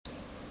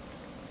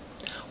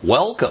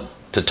Welcome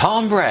to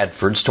Tom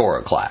Bradford's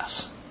Torah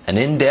class, an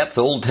in-depth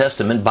Old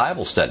Testament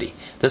Bible study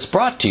that's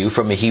brought to you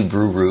from a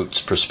Hebrew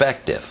roots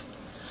perspective.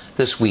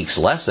 This week's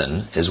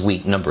lesson is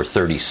week number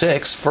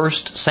 36, 1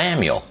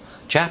 Samuel,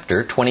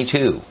 chapter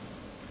 22.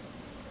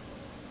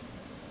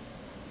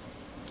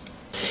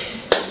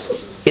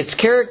 It's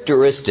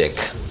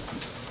characteristic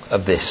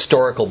of the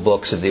historical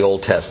books of the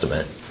Old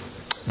Testament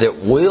that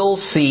we'll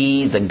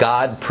see the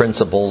God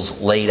principles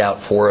laid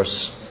out for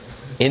us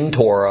in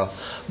Torah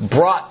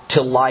brought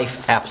to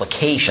life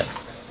application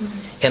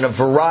in a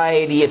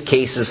variety of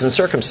cases and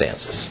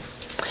circumstances.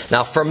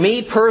 Now, for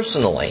me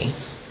personally,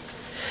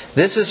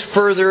 this is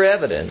further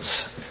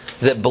evidence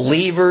that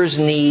believers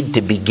need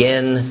to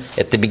begin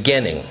at the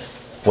beginning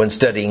when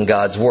studying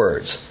God's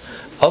words.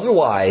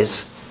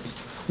 Otherwise,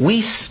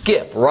 we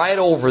skip right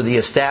over the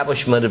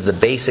establishment of the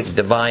basic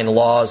divine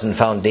laws and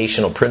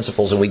foundational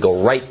principles and we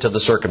go right to the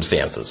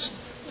circumstances.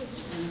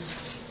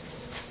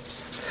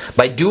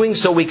 By doing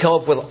so, we come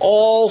up with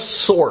all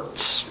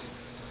sorts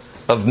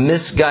of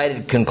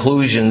misguided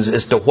conclusions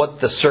as to what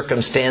the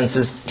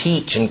circumstances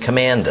teach and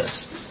command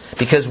us,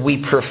 because we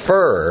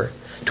prefer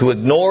to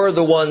ignore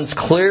the ones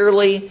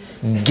clearly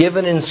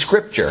given in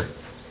Scripture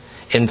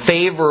in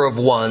favor of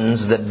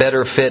ones that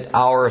better fit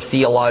our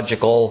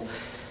theological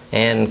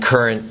and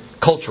current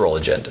cultural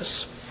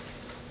agendas.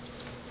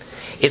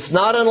 It's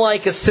not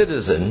unlike a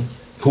citizen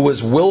who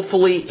is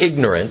willfully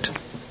ignorant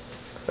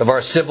of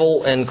our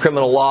civil and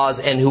criminal laws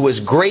and who is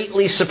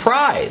greatly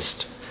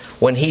surprised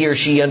when he or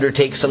she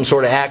undertakes some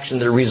sort of action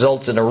that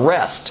results in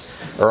arrest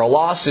or a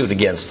lawsuit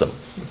against them.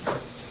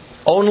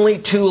 Only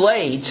too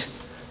late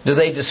do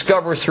they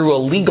discover through a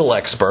legal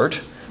expert,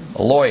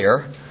 a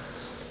lawyer,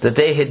 that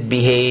they had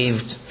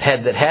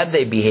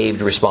they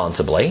behaved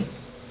responsibly,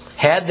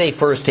 had they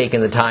first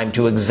taken the time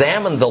to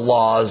examine the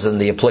laws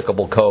and the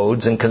applicable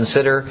codes and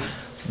consider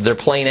their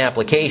plain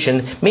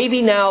application,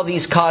 maybe now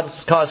these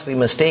costly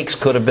mistakes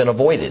could have been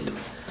avoided.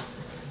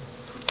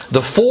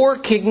 The four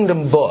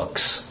kingdom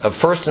books of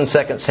 1st and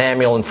 2nd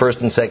Samuel and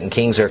 1st and 2nd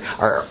Kings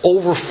are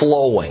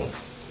overflowing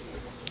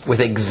with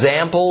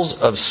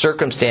examples of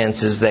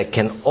circumstances that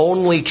can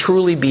only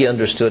truly be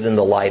understood in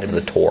the light of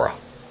the Torah.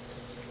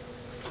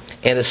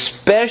 And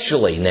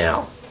especially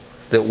now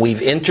that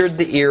we've entered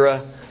the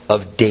era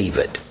of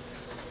David,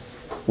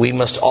 we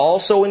must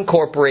also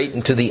incorporate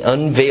into the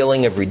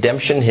unveiling of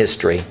redemption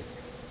history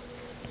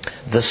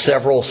the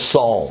several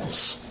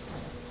psalms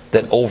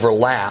that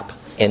overlap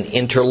and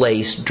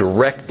interlace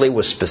directly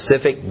with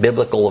specific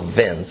biblical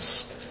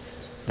events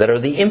that are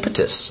the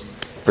impetus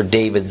for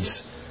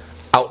David's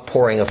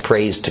outpouring of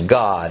praise to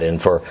God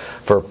and for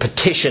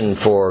petition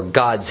for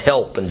God's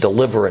help and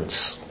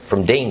deliverance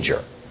from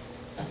danger.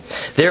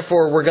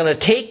 Therefore, we're going to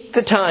take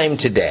the time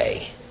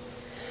today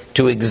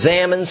to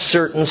examine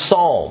certain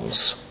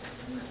psalms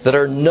that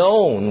are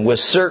known with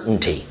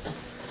certainty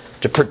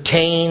to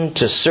pertain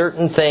to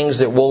certain things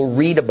that we'll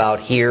read about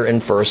here in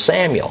 1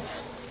 Samuel.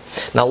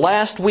 Now,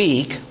 last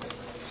week,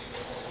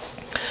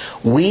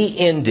 we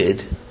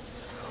ended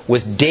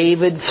with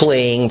David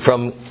fleeing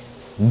from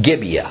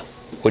Gibeah,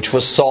 which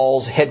was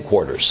Saul's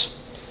headquarters,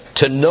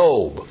 to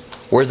Nob,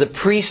 where the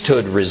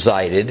priesthood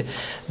resided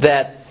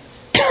that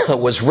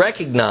was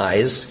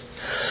recognized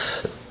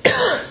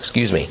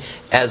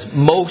as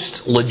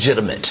most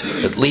legitimate,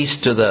 at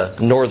least to the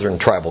northern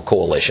tribal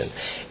coalition.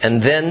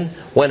 And then,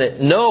 when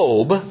at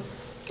Nob,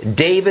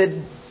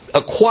 David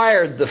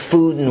acquired the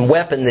food and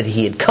weapon that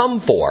he had come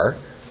for,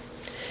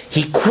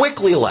 he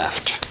quickly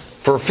left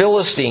for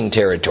Philistine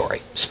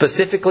territory,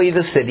 specifically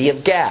the city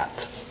of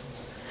Gath.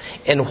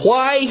 And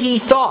why he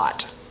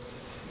thought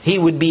he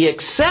would be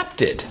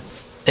accepted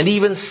and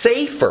even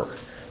safer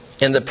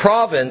in the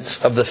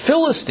province of the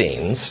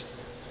Philistines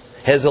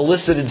has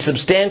elicited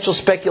substantial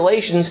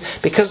speculations,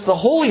 because the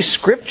Holy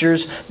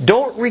Scriptures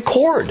don't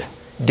record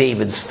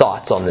David's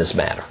thoughts on this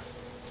matter.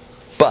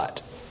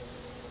 But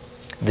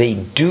they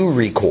do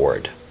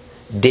record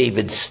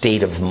David's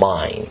state of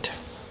mind.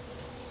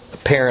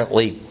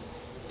 Apparently,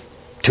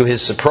 to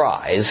his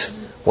surprise,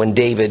 when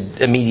David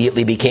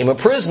immediately became a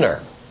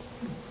prisoner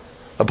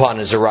upon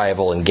his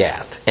arrival in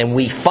Gath. And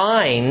we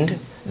find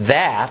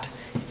that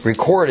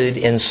recorded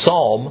in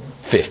Psalm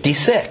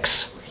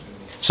 56.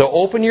 So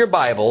open your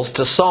Bibles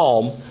to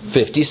Psalm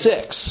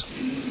 56.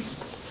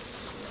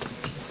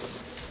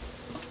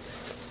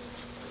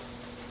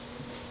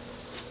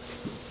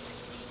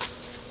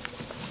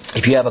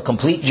 If you have a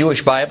complete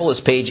Jewish Bible,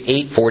 it's page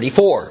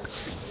 844.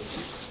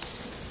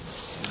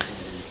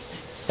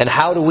 And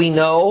how do we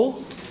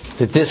know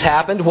that this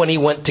happened when he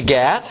went to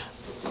Gath?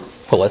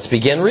 Well, let's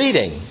begin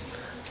reading.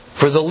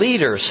 For the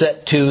leader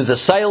set to the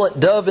silent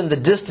dove in the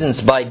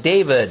distance by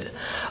David,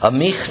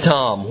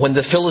 Amichtam, when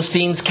the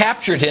Philistines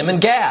captured him in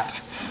Gath.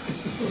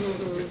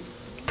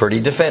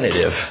 Pretty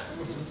definitive.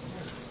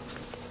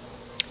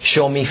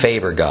 Show me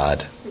favor,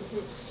 God.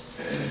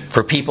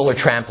 For people are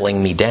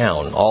trampling me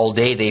down. All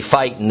day they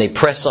fight and they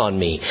press on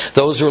me.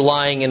 Those who are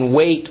lying in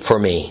wait for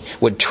me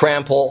would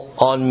trample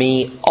on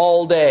me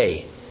all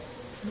day.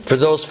 For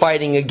those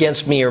fighting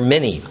against me are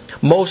many.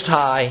 Most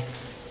High,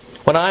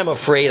 When I'm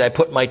afraid, I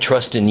put my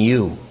trust in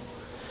you.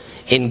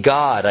 In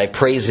God, I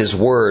praise His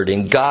word.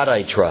 In God,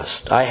 I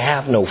trust. I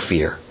have no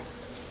fear.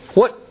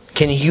 What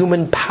can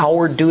human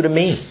power do to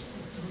me?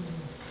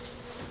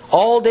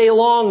 All day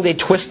long, they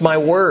twist my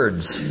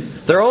words.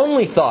 Their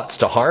only thoughts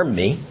to harm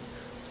me.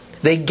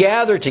 They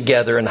gather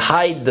together and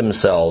hide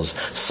themselves,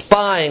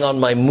 spying on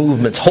my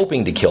movements,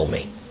 hoping to kill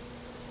me.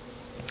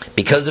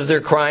 Because of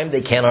their crime,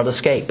 they cannot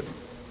escape.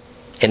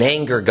 In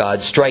anger,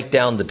 God, strike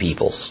down the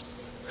peoples.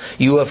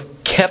 You have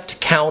kept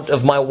count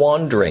of my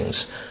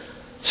wanderings.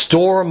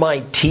 Store my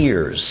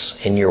tears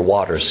in your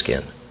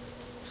waterskin.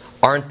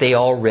 Aren't they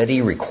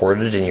already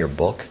recorded in your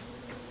book?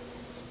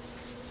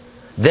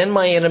 Then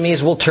my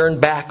enemies will turn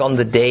back on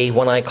the day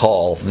when I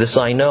call. This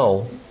I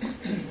know,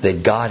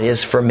 that God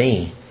is for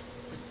me.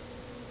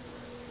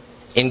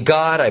 In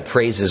God I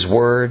praise His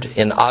word.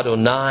 In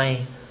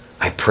Adonai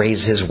I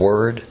praise His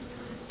word.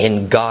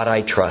 In God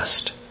I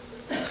trust.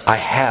 I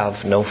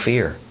have no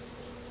fear.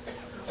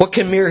 What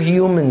can mere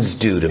humans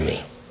do to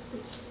me?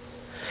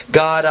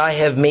 God, I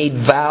have made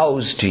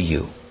vows to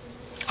you.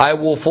 I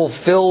will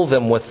fulfill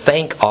them with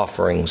thank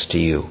offerings to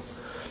you.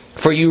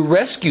 For you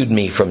rescued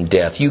me from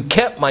death. You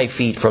kept my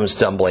feet from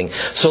stumbling,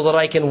 so that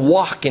I can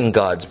walk in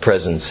God's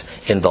presence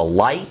in the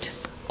light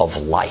of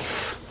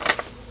life.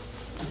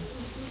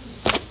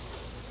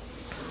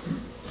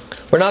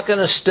 We're not going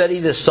to study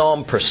this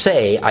psalm per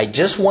se. I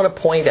just want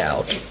to point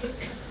out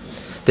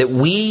that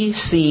we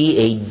see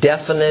a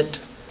definite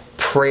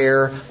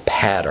prayer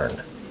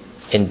pattern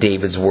in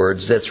David's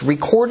words that's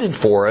recorded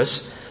for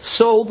us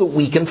so that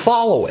we can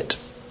follow it.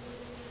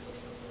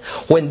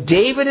 When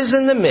David is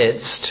in the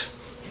midst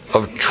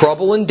of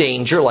trouble and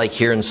danger, like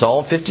here in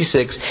Psalm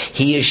 56,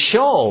 he is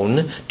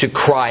shown to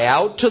cry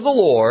out to the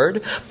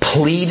Lord,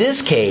 plead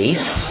his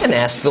case, and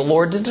ask the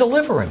Lord to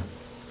deliver him.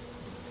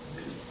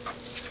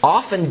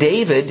 Often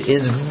David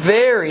is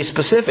very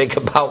specific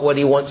about what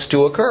he wants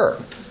to occur.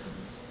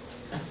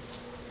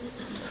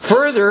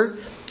 Further,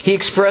 he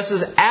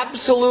expresses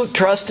absolute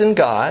trust in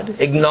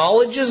God,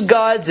 acknowledges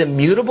God's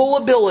immutable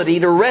ability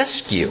to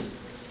rescue,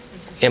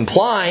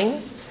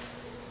 implying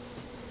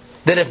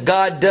that if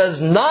God does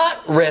not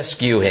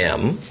rescue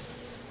him,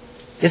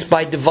 it's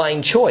by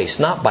divine choice,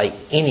 not by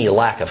any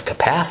lack of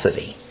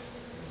capacity.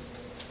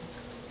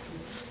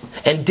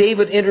 And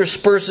David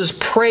intersperses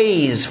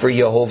praise for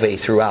Jehovah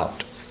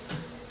throughout.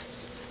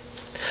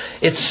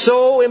 It's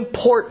so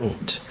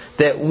important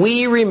that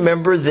we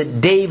remember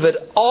that David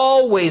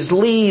always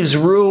leaves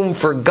room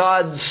for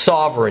God's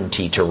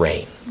sovereignty to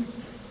reign.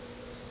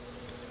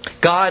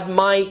 God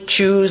might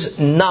choose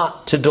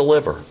not to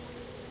deliver.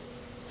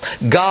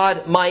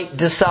 God might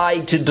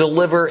decide to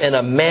deliver in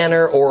a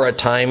manner or a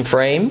time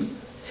frame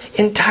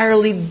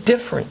entirely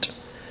different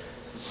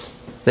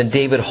than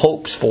David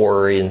hopes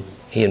for or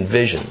he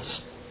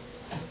envisions.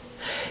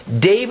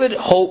 David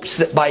hopes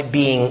that by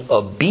being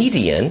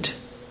obedient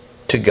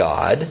to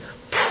God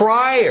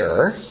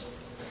prior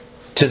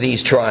to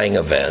these trying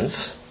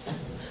events,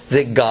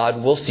 that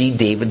God will see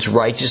David's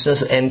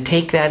righteousness and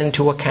take that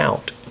into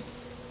account.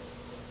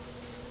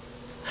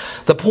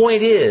 The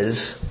point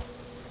is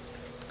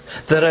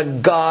that a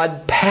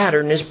God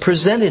pattern is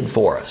presented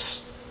for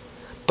us,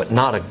 but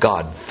not a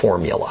God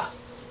formula.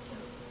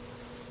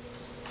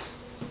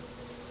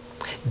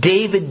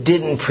 David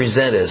didn't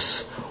present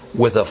us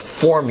with a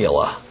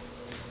formula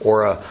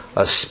or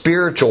a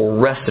spiritual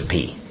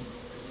recipe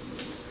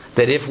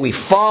that if we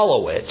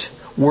follow it,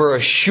 we're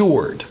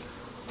assured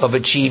of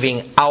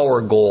achieving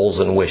our goals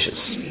and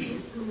wishes.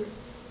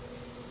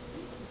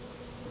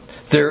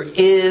 There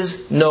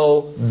is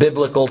no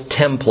biblical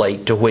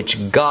template to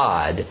which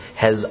God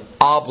has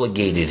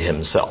obligated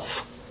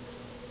Himself,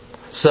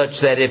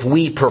 such that if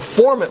we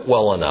perform it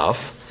well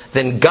enough,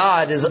 then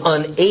God is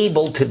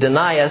unable to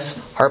deny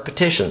us our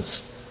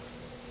petitions.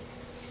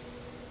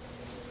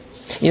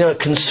 You know, it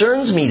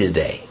concerns me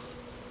today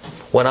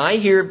when I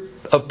hear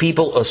of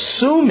people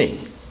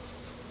assuming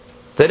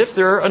that if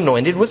they're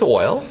anointed with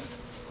oil,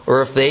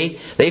 or if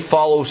they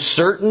follow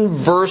certain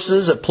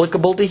verses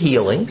applicable to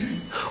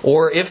healing,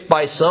 or if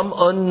by some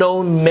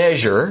unknown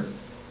measure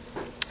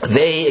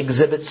they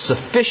exhibit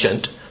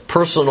sufficient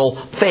personal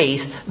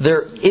faith,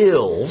 their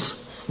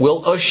ills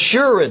will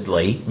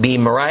assuredly be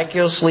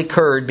miraculously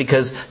cured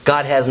because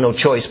God has no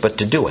choice but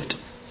to do it.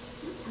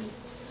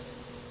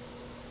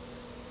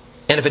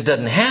 And if it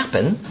doesn't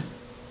happen,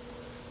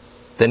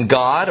 then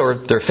God, or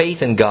their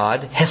faith in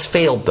God, has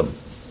failed them.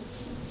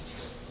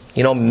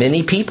 You know,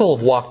 many people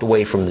have walked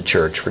away from the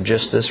church for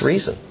just this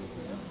reason.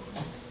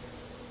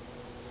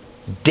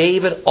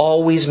 David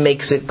always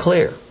makes it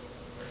clear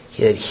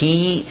that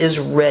he is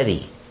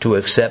ready to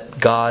accept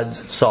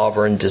God's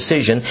sovereign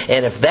decision.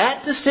 And if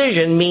that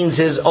decision means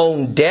his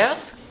own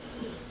death,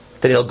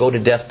 then he'll go to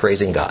death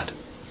praising God.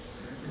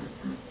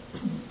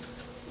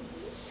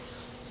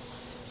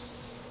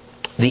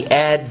 The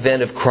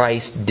advent of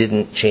Christ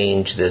didn't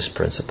change this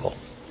principle.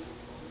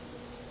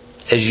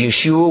 As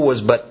Yeshua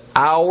was but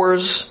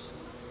hours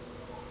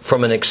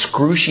from an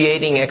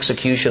excruciating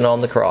execution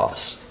on the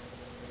cross,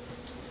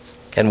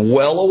 and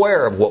well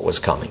aware of what was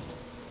coming,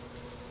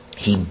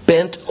 He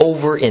bent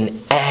over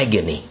in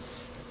agony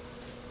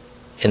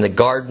in the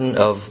Garden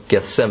of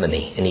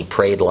Gethsemane, and he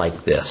prayed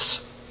like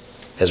this,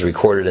 as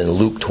recorded in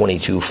Luke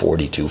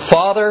 22:42.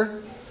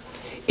 Father,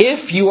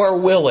 if you are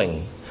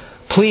willing,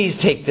 please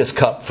take this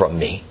cup from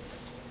me.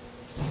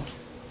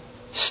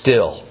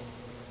 Still,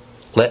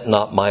 let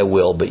not my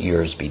will but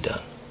yours be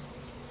done.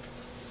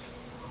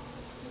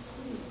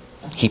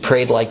 He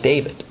prayed like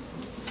David.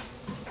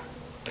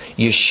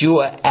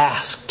 Yeshua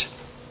asked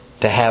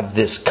to have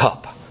this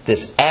cup,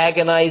 this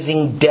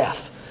agonizing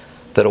death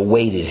that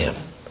awaited him,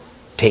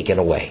 taken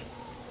away.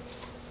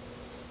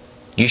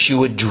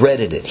 Yeshua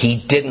dreaded it. He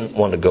didn't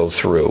want to go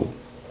through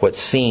what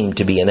seemed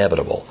to be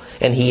inevitable.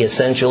 And he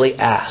essentially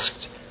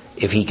asked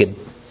if he could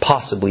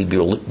possibly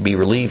be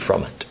relieved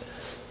from it.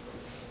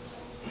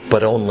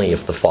 But only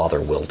if the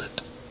Father willed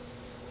it.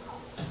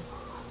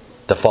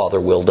 The Father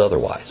willed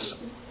otherwise.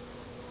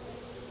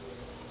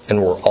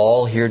 And we're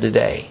all here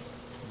today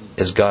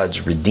as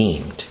God's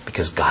redeemed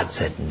because God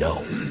said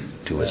no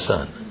to His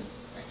Son.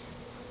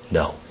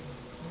 No.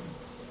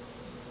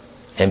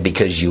 And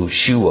because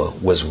Yeshua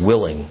was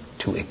willing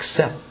to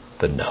accept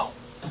the no.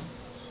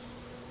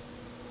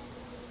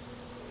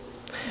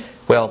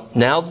 Well,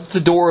 now that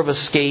the door of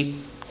escape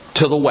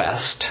to the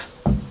west,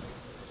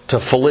 to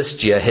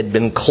Philistia, had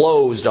been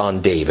closed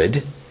on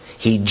David,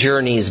 he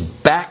journeys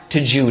back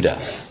to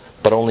Judah,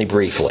 but only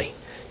briefly.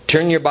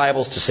 Turn your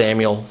Bibles to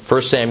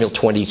 1 Samuel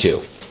 22.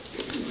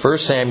 1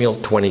 Samuel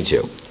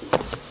 22.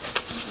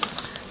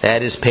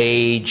 That is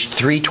page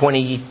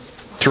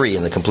 323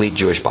 in the Complete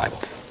Jewish Bible.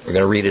 We're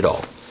going to read it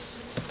all.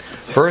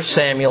 1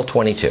 Samuel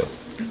 22.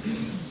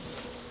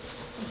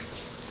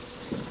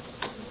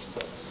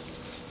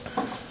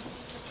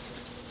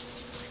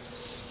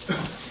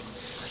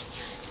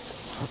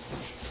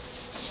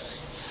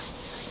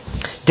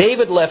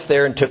 David left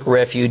there and took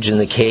refuge in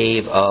the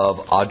cave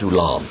of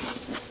Adullam.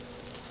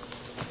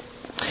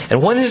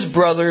 And when his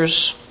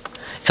brothers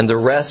and the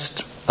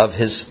rest of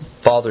his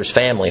father's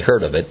family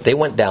heard of it, they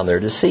went down there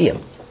to see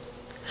him.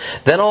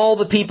 Then all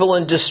the people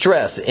in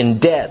distress, in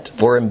debt,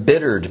 or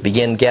embittered,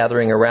 began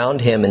gathering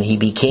around him, and he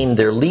became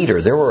their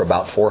leader. There were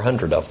about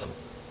 400 of them.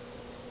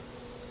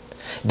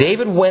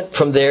 David went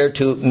from there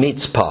to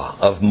Mizpah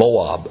of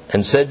Moab,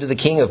 and said to the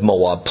king of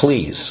Moab,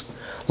 Please,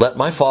 let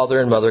my father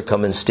and mother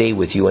come and stay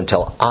with you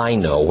until I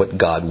know what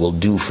God will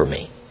do for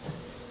me.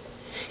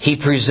 He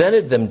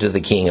presented them to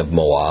the king of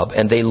Moab,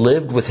 and they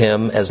lived with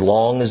him as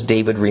long as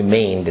David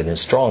remained in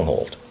his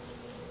stronghold.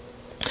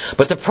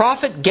 But the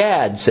prophet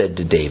Gad said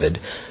to David,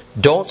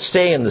 Don't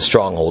stay in the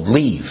stronghold,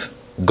 leave,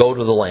 go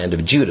to the land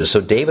of Judah.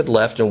 So David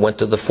left and went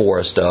to the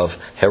forest of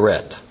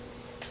Heret.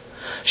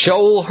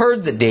 Shaul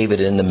heard that David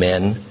and the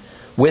men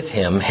with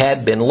him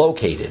had been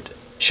located.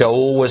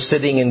 Shaul was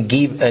sitting in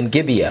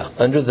Gibeah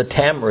under the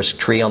tamarisk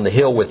tree on the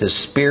hill with his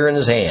spear in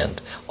his hand,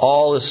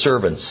 all his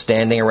servants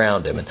standing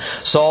around him. And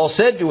Saul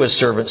said to his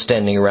servants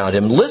standing around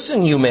him,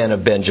 Listen, you men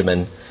of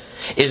Benjamin,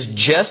 is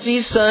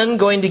Jesse's son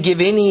going to give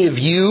any of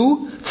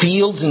you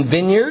fields and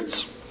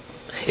vineyards?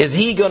 Is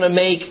he going to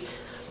make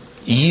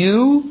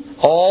you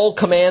all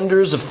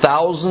commanders of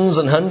thousands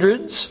and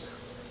hundreds?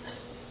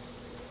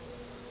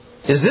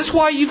 Is this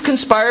why you've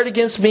conspired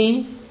against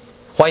me?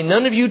 Why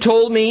none of you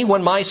told me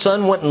when my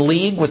son went in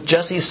league with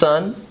Jesse's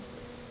son?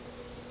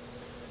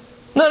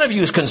 None of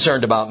you is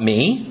concerned about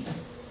me.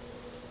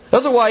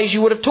 Otherwise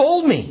you would have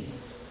told me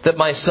that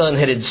my son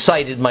had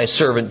incited my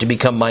servant to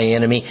become my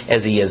enemy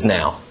as he is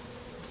now.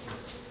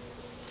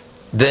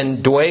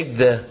 Then Doeg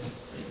the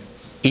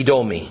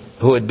Edomi,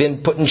 who had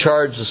been put in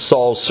charge of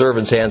Saul's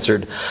servants,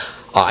 answered,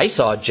 I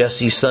saw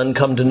Jesse's son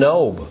come to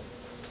Nob,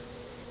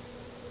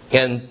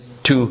 and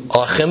to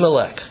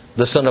Ahimelech,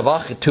 the son of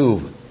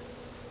Achitub.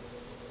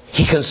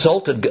 He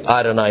consulted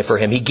Adonai for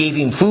him. He gave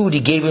him food. He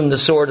gave him the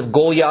sword of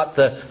Goliath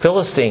the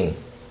Philistine.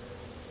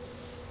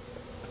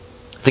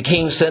 The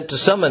king sent to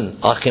summon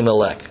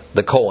Ahimelech,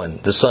 the Cohen,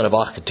 the son of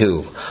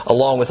Achitub,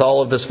 along with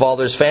all of his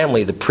father's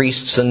family, the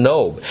priests in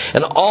Nob.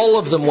 And all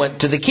of them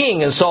went to the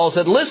king. And Saul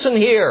said, Listen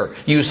here,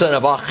 you son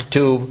of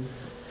Achitub.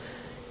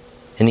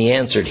 And he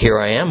answered, Here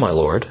I am, my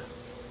lord.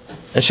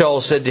 And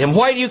Shaul said to him,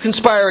 Why do you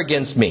conspire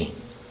against me,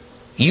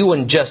 you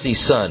and Jesse's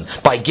son,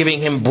 by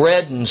giving him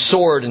bread and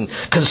sword and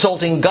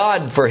consulting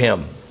God for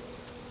him?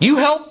 You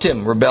helped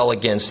him rebel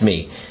against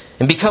me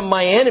and become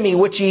my enemy,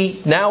 which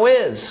he now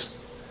is.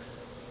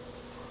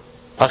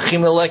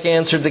 Ahimelech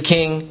answered the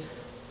king,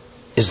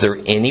 Is there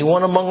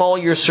anyone among all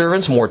your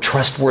servants more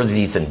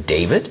trustworthy than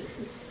David?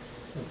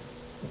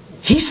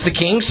 He's the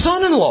king's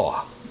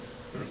son-in-law.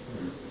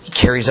 He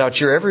carries out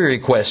your every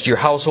request. Your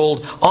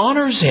household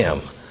honors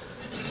him.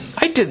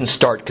 I didn't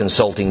start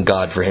consulting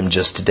God for him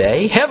just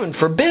today. Heaven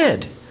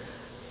forbid.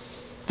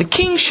 The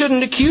king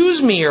shouldn't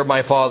accuse me or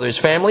my father's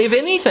family of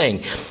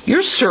anything.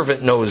 Your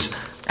servant knows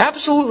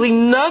absolutely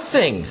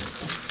nothing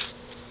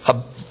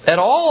at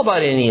all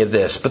about any of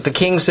this. But the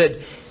king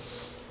said,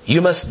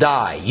 You must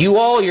die, you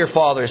all your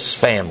father's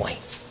family.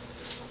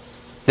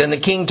 Then the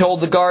king told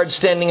the guards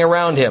standing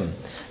around him,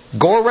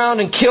 Go around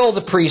and kill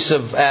the priests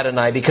of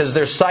Adonai because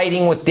they're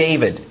siding with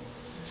David.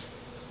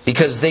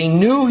 because they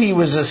knew he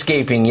was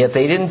escaping, yet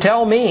they didn't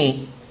tell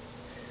me."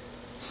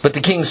 But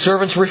the king's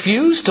servants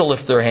refused to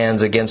lift their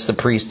hands against the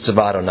priests of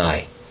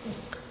Adonai.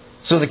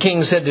 So the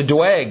king said to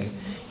Doeg,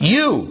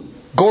 "You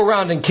go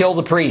around and kill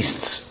the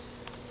priests."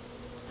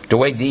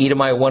 Doeg the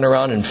Edomite went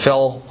around and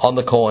fell on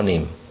the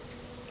Kohanim.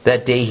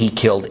 That day he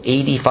killed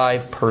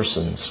 85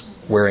 persons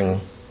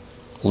wearing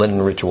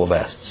linen ritual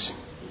vests.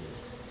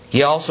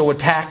 He also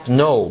attacked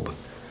Nob,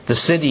 the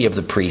city of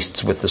the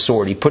priests, with the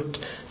sword. He put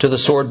to the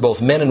sword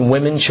both men and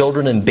women,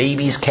 children and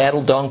babies,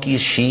 cattle,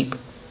 donkeys, sheep.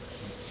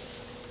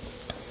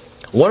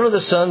 One of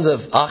the sons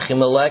of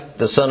Ahimelech,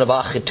 the son of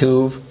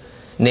Achituv,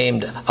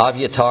 named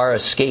Abiathar,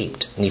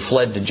 escaped, and he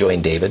fled to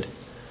join David.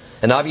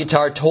 And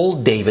Abiathar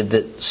told David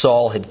that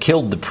Saul had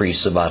killed the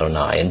priests of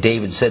Adonai. And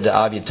David said to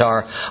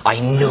Abiathar, "I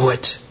knew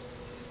it.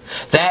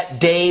 That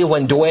day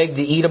when Doeg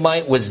the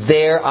Edomite was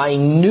there, I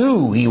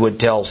knew he would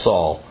tell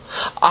Saul,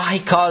 'I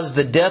caused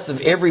the death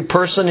of every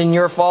person in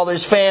your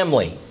father's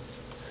family.'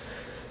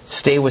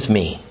 Stay with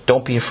me.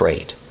 Don't be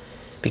afraid,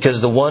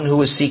 because the one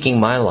who is seeking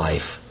my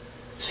life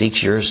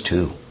seeks yours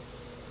too.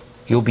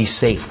 You'll be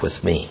safe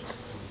with me."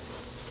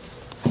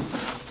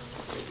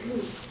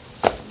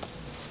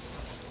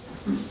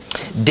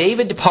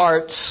 David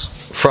departs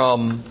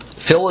from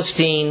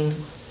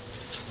Philistine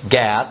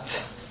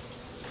Gath,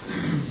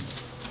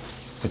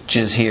 which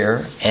is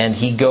here, and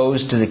he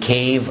goes to the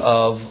cave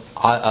of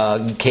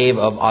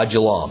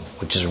Adullam,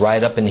 which is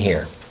right up in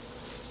here.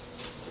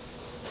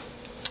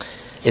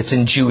 It's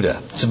in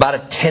Judah. It's about a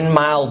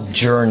 10-mile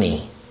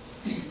journey.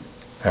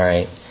 All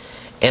right.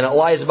 And it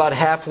lies about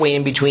halfway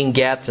in between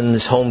Gath and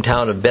this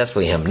hometown of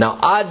Bethlehem. Now,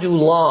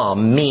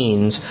 Adullam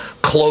means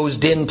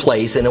closed-in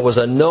place, and it was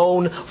a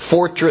known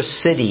fortress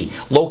city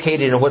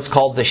located in what's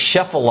called the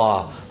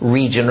Shephelah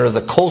region, or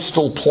the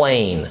coastal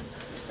plain.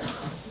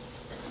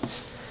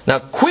 Now,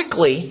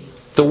 quickly,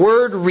 the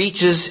word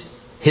reaches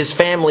his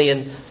family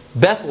in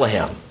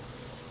Bethlehem,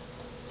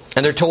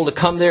 and they're told to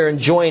come there and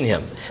join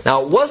him.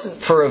 Now, it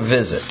wasn't for a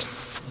visit.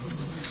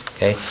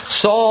 Okay.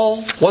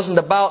 Saul wasn't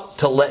about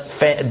to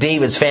let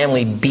David's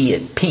family be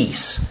at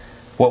peace,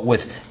 what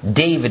with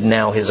David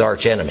now his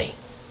archenemy.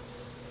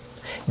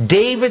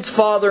 David's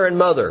father and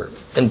mother,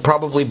 and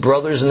probably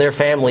brothers and their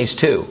families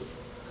too,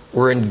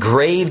 were in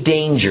grave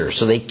danger,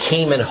 so they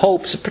came in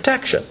hopes of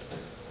protection.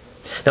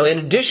 Now, in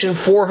addition,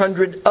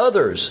 400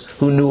 others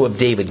who knew of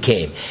David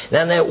came.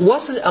 Now, that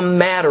wasn't a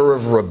matter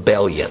of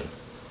rebellion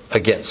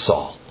against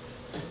Saul.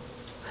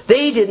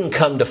 They didn't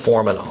come to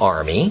form an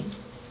army.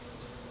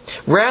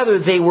 Rather,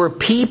 they were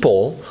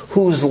people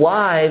whose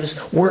lives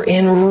were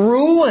in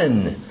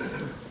ruin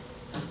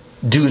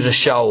due to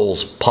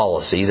Shaul's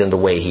policies and the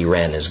way he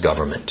ran his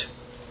government.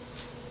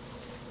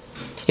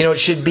 You know, it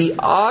should be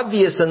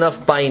obvious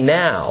enough by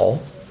now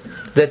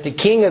that the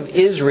king of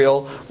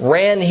Israel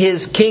ran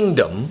his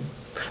kingdom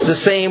the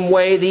same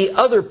way the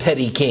other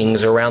petty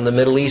kings around the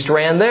Middle East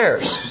ran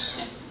theirs.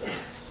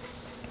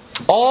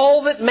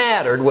 All that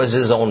mattered was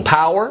his own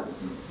power,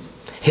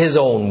 his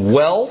own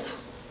wealth,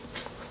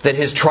 that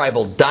his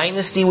tribal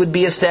dynasty would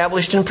be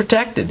established and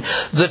protected.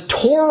 The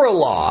Torah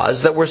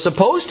laws that were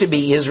supposed to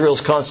be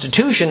Israel's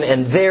constitution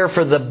and there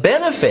for the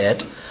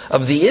benefit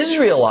of the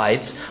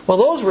Israelites, well,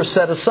 those were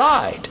set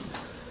aside.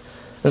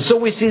 And so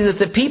we see that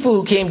the people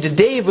who came to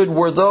David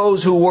were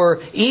those who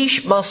were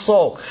ish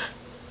masok,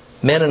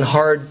 men in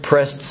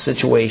hard-pressed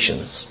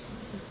situations,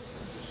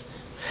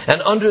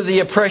 and under the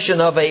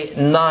oppression of a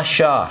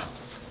nasha,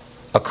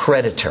 a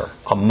creditor,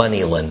 a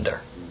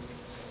moneylender.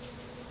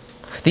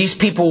 These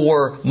people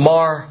were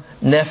mar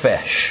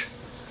nefesh,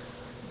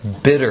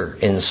 bitter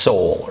in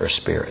soul or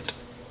spirit.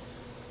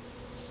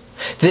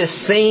 This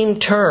same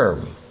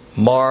term,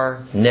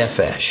 mar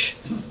nefesh,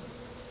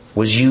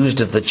 was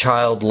used of the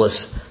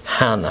childless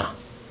Hannah,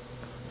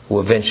 who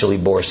eventually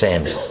bore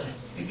Samuel.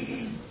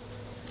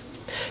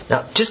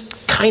 Now,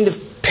 just kind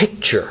of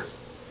picture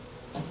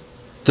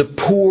the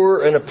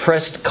poor and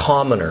oppressed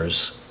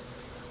commoners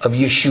of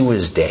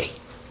Yeshua's day,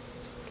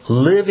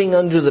 living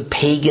under the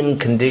pagan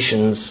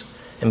conditions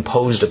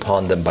imposed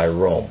upon them by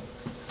Rome,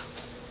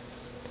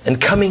 and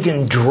coming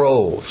in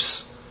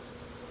droves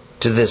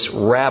to this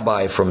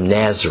rabbi from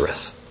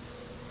Nazareth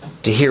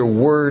to hear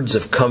words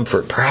of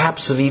comfort,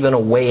 perhaps of even a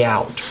way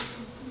out.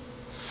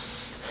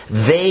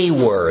 They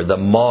were the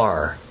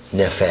mar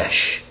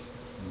nefesh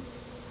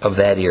of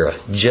that era,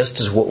 just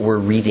as what we're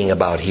reading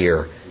about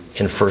here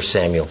in 1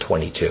 Samuel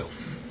 22.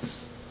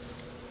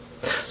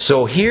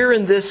 So here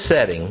in this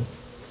setting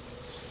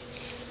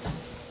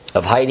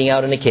of hiding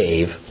out in a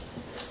cave,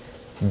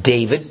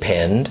 David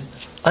penned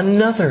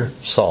another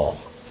psalm.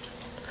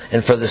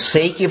 And for the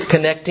sake of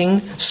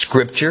connecting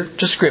Scripture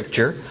to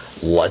Scripture,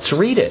 let's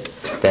read it.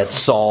 That's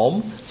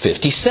Psalm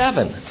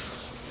 57.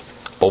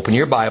 Open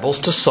your Bibles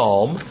to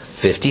Psalm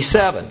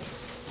 57.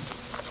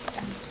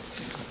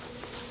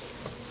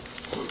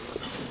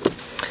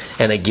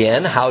 And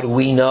again, how do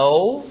we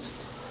know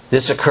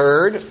this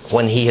occurred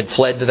when he had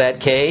fled to that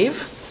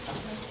cave?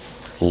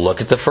 Look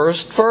at the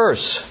first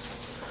verse.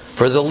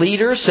 For the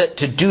leader set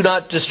to do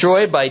not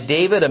destroy by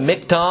David a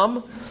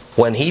miktam,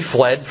 when he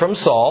fled from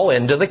Saul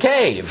into the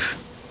cave.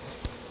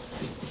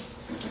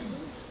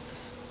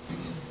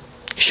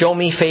 Show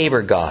me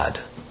favor, God.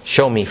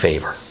 Show me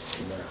favor.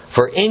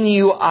 For in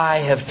you I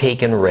have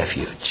taken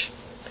refuge.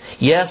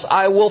 Yes,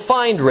 I will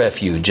find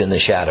refuge in the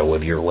shadow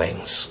of your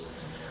wings.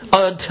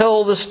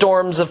 Until the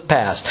storms have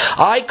passed,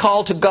 I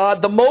call to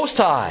God the Most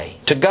High,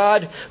 to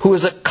God who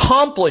is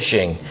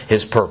accomplishing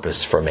His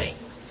purpose for me.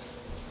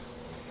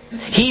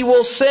 He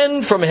will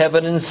send from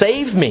heaven and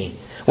save me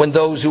when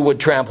those who would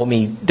trample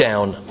me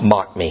down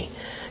mock me.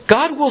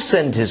 God will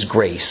send His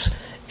grace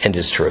and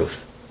His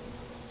truth.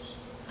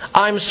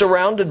 I'm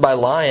surrounded by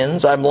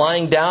lions. I'm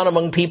lying down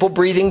among people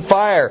breathing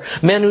fire,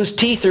 men whose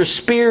teeth are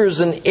spears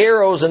and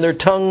arrows and their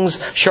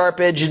tongues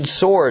sharp-edged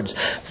swords.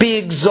 Be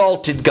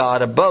exalted,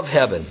 God, above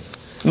heaven.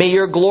 May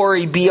your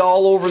glory be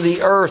all over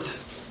the earth.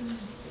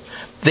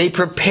 They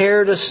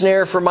prepared a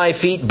snare for my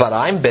feet, but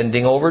I'm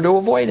bending over to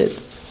avoid it.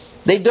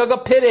 They dug a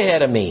pit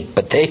ahead of me,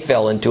 but they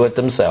fell into it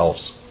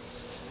themselves.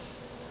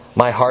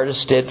 My heart is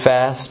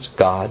steadfast,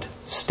 God,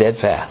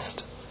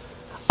 steadfast.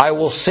 I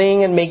will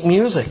sing and make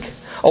music.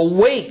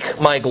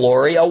 Awake, my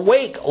glory,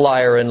 awake,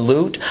 lyre and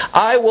lute.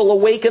 I will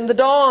awaken the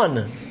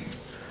dawn.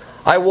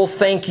 I will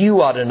thank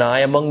you,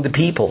 Adonai, among the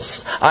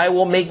peoples. I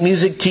will make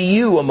music to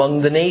you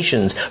among the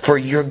nations, for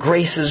your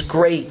grace is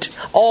great,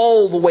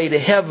 all the way to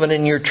heaven,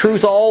 and your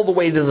truth all the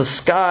way to the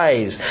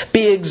skies.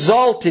 Be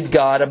exalted,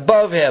 God,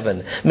 above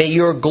heaven. May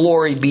your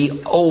glory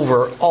be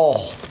over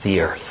all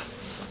the earth.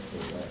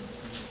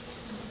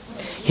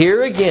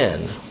 Here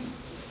again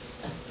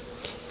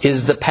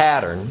is the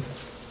pattern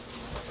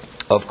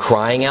of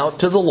crying out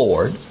to the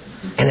Lord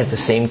and at the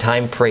same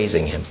time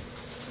praising Him.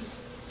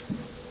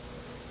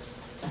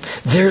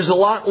 There's a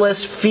lot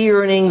less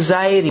fear and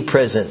anxiety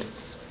present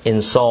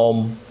in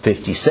Psalm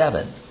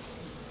 57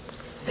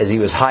 as he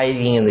was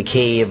hiding in the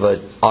cave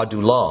at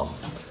Adullam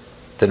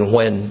than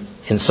when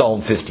in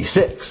Psalm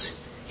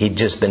 56 he'd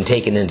just been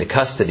taken into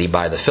custody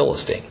by the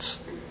Philistines.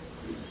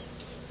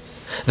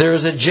 There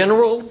is a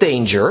general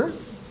danger.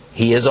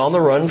 He is on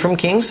the run from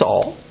King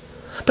Saul.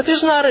 But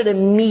there's not an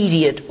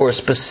immediate or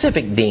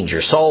specific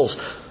danger. Saul's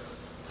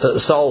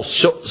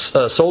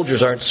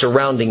soldiers aren't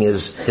surrounding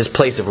his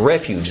place of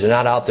refuge. They're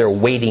not out there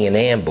waiting in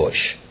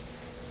ambush.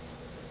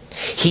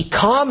 He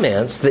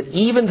comments that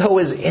even though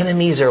his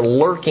enemies are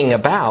lurking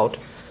about,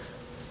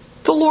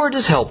 the Lord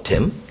has helped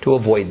him to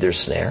avoid their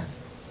snare.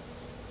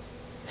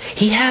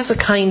 He has a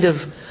kind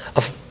of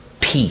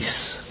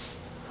peace,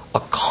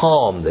 a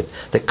calm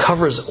that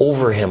covers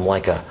over him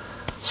like a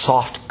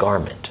soft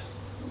garment,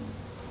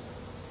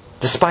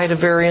 despite a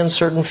very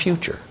uncertain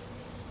future.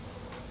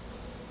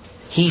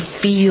 He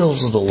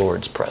feels the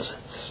Lord's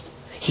presence.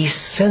 He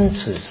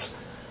senses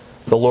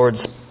the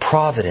Lord's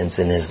providence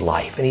in his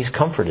life, and he's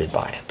comforted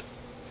by it.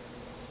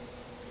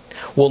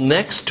 Well,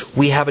 next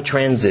we have a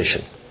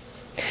transition.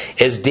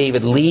 As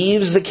David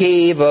leaves the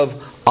cave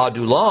of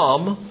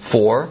Adullam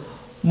for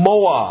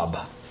Moab,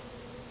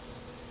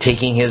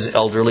 taking his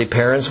elderly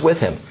parents with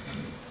him.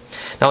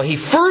 Now, he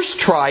first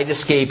tried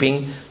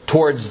escaping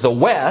towards the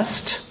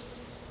west,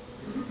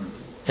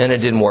 and it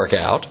didn't work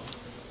out.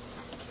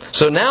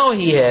 So now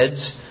he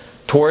heads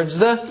towards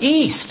the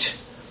east,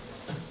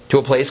 to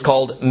a place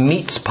called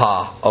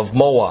Mitzpah of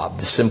Moab.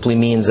 This simply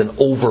means an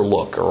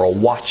overlook or a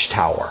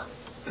watchtower.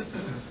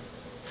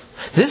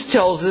 This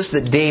tells us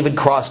that David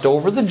crossed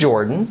over the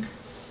Jordan,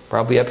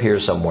 probably up here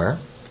somewhere,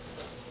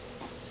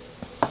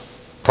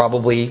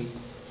 probably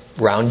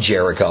around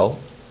Jericho,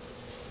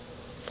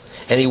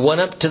 and he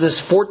went up to this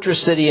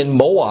fortress city in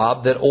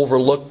Moab that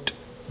overlooked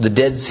the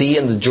Dead Sea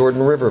and the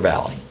Jordan River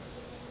Valley.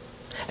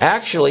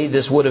 Actually,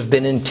 this would have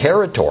been in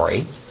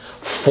territory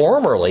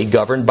formerly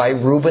governed by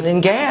Reuben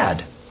and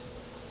Gad.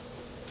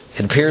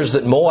 It appears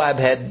that Moab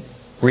had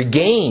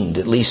regained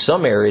at least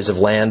some areas of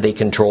land they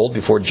controlled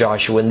before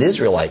Joshua and the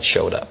Israelites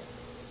showed up.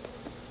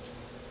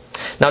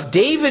 Now,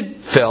 David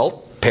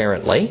felt,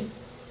 apparently,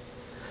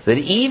 that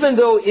even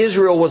though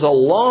Israel was a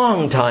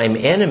long-time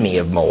enemy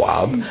of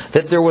Moab,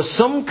 that there was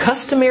some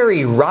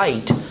customary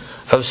right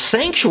of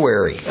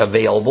sanctuary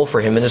available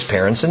for him and his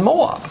parents in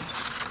Moab.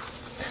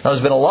 Now,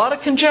 there's been a lot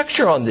of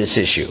conjecture on this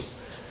issue,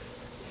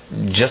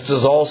 just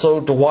as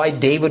also to why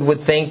David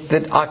would think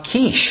that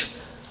Achish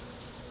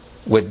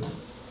would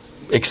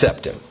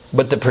accept him.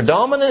 But the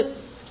predominant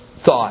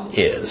thought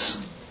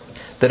is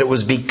that it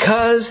was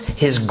because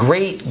his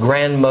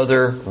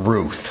great-grandmother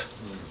Ruth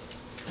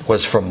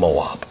was from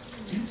Moab.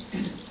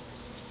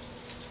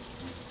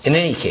 In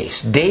any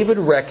case, David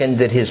reckoned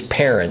that his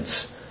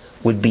parents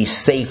would be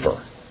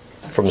safer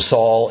from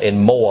Saul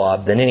in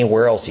Moab than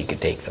anywhere else he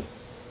could take them.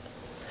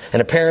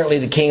 And apparently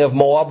the king of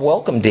Moab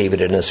welcomed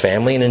David and his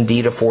family and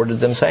indeed afforded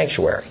them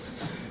sanctuary.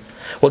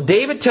 Well,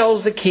 David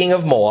tells the king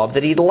of Moab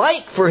that he'd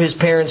like for his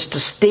parents to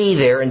stay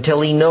there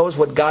until he knows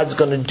what God's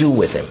going to do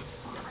with him.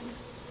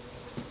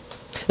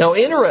 Now,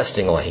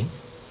 interestingly,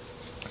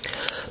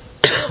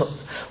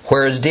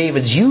 whereas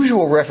David's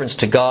usual reference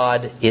to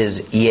God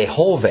is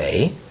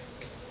Yehovah,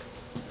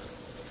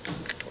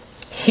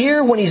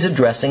 here when he's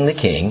addressing the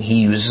king,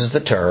 he uses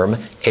the term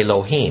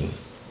Elohim,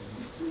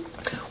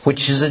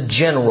 which is a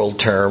general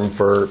term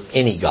for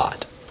any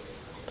god.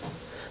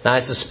 Now, I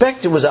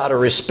suspect it was out of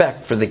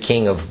respect for the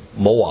king of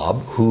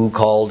Moab, who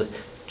called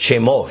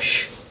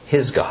Chemosh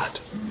his god.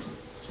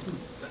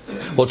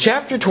 Well,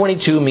 chapter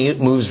 22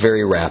 moves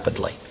very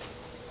rapidly.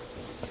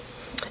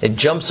 It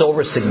jumps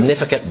over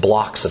significant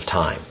blocks of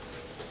time.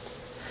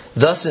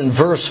 Thus, in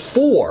verse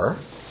 4,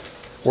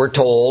 we're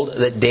told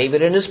that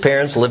David and his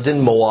parents lived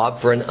in Moab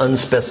for an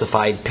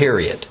unspecified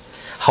period.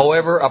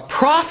 However, a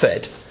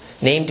prophet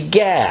named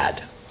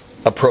Gad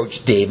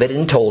approached David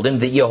and told him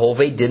that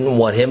Jehovah didn't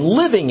want him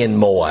living in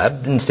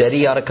Moab. Instead,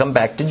 he ought to come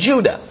back to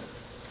Judah.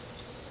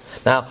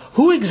 Now,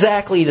 who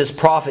exactly this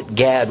prophet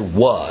Gad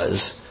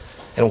was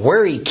and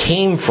where he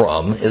came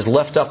from is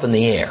left up in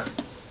the air.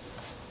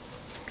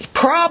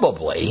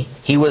 Probably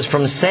he was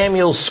from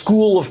Samuel's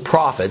school of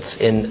prophets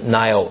in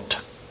Naot.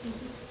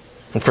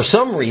 And for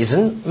some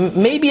reason,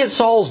 maybe it's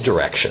Saul's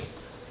direction.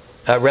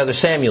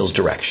 Samuel's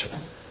direction.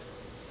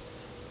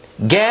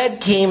 Gad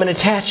came and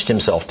attached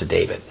himself to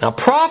David. Now,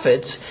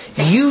 prophets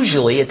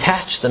usually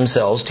attach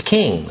themselves to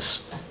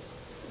kings.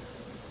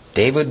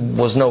 David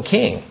was no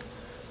king.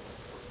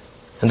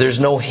 And there's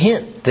no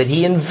hint that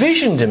he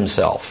envisioned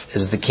himself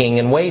as the king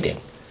in waiting.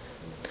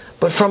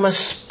 But from a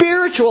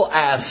spiritual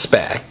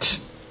aspect,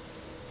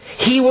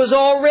 he was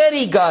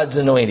already God's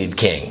anointed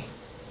king.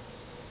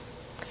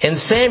 And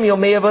Samuel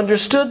may have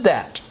understood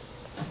that.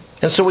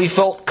 And so he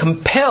felt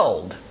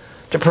compelled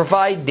to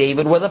provide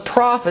David with a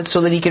prophet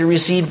so that he could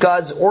receive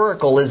God's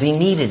oracle as he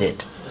needed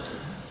it.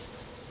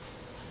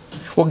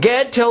 Well,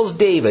 Gad tells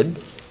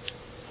David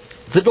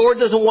the Lord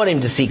doesn't want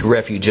him to seek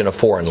refuge in a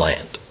foreign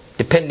land,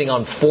 depending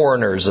on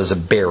foreigners as a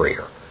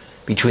barrier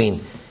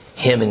between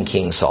him and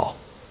King Saul.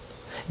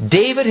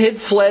 David had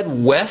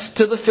fled west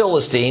to the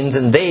Philistines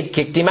and they had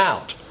kicked him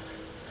out.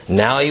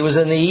 Now he was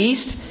in the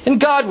east and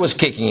God was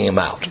kicking him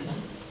out.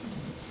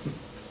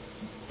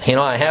 You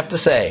know, I have to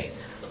say,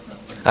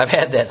 I've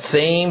had that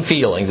same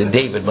feeling that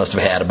David must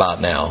have had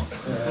about now.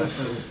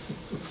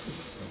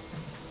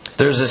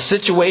 There's a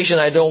situation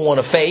I don't want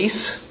to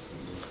face,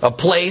 a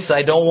place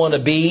I don't want to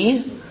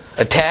be,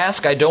 a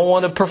task I don't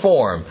want to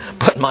perform,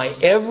 but my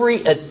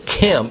every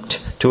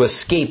attempt to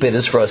escape it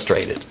is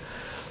frustrated.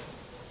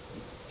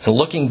 And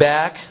looking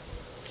back,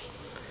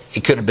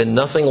 it could have been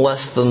nothing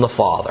less than the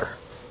Father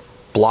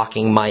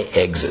blocking my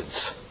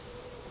exits,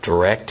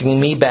 directing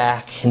me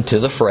back into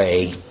the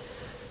fray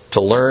to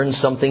learn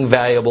something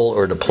valuable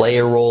or to play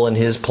a role in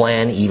His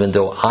plan, even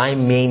though I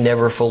may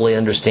never fully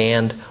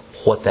understand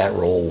what that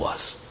role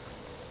was.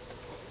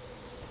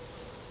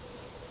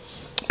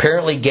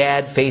 Apparently,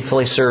 Gad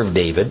faithfully served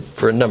David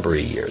for a number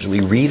of years. We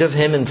read of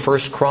him in 1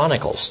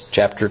 Chronicles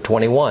chapter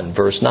 21,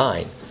 verse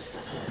 9,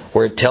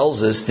 where it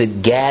tells us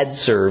that Gad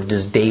served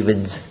as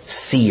David's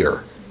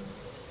seer.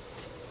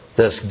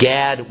 Thus,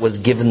 Gad was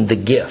given the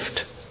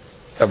gift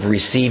of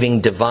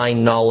receiving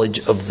divine knowledge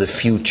of the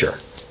future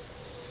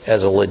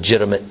as a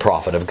legitimate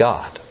prophet of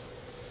God.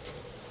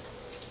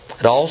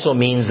 It also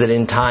means that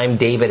in time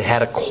David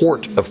had a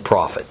court of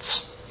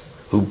prophets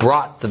who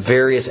brought the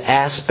various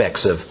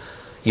aspects of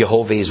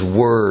Jehovah's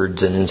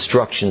words and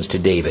instructions to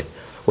David.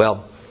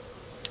 Well,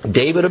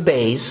 David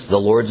obeys the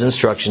Lord's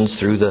instructions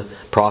through the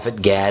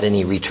prophet Gad, and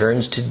he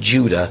returns to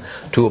Judah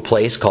to a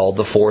place called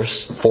the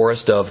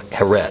forest of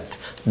Hereth.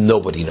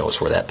 Nobody knows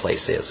where that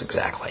place is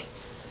exactly.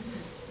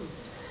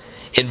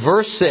 In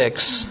verse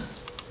 6,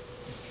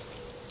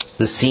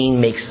 the scene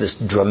makes this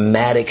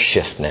dramatic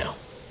shift now,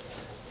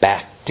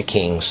 back to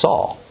King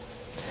Saul,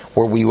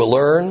 where we will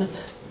learn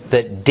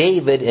that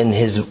David and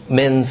his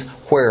men's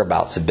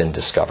whereabouts have been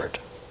discovered.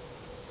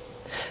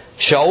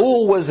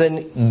 Shaul was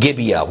in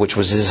Gibeah, which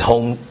was his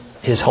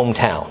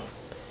hometown.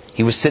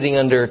 He was sitting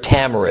under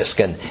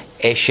tamarisk and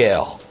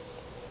eshel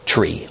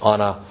tree on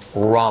a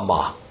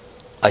Ramah,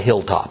 a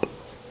hilltop.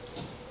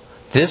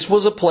 This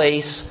was a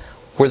place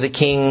where the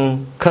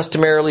king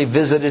customarily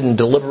visited and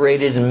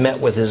deliberated and met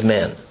with his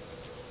men.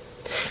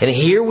 And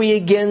here we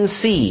again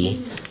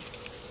see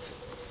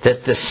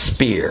that the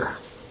spear,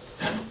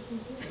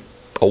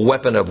 a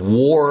weapon of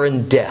war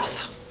and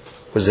death,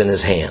 was in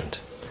his hand.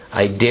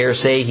 I dare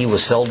say he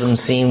was seldom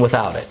seen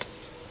without it,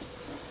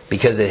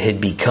 because it had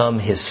become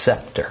his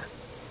scepter.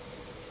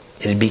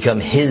 It had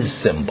become his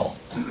symbol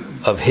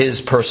of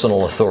his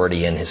personal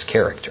authority and his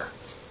character.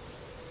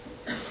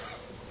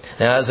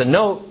 Now, as a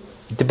note,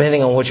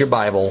 depending on what your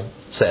Bible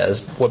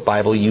says, what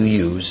Bible you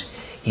use,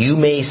 you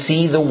may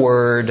see the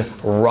word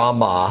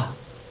Ramah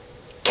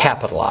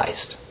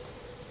capitalized,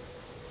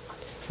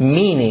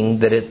 meaning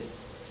that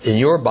in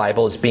your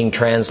Bible it's being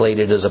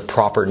translated as a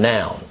proper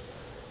noun.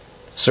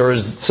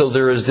 So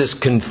there is this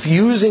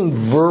confusing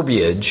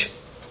verbiage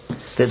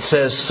that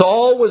says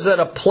Saul was at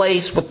a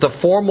place with the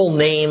formal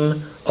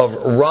name of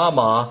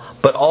Ramah,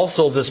 but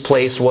also this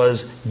place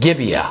was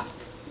Gibeah.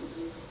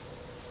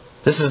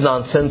 This is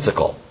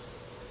nonsensical.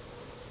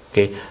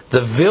 Okay,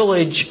 the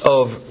village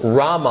of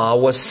Ramah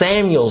was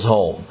Samuel's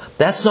home.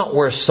 That's not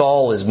where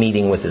Saul is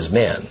meeting with his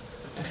men.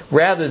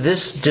 Rather,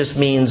 this just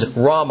means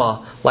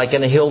Ramah, like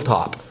in a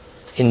hilltop.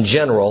 In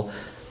general,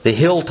 the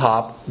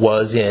hilltop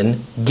was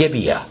in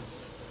Gibeah.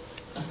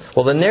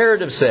 Well, the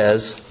narrative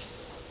says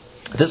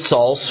that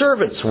Saul's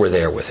servants were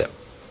there with him.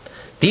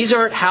 These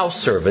aren't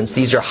house servants.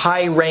 These are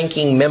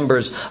high-ranking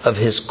members of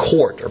his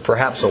court, or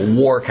perhaps a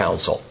war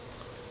council.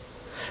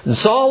 And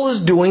Saul is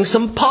doing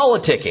some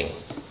politicking.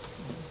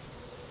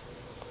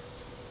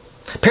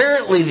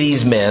 Apparently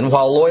these men,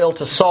 while loyal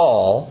to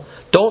Saul,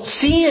 don't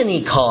see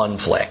any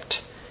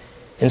conflict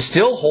and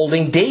still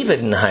holding David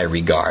in high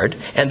regard,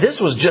 and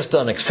this was just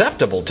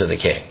unacceptable to the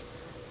king.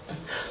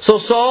 So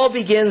Saul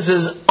begins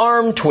his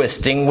arm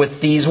twisting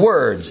with these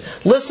words.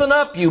 Listen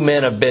up, you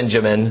men of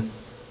Benjamin.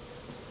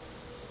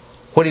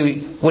 What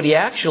he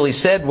actually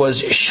said was,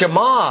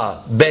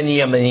 Shema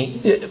Benyamini,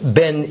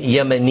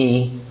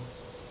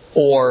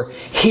 or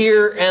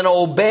hear and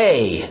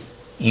obey,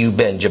 you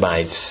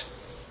Benjamites.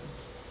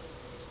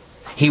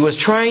 He was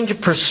trying to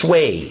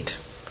persuade,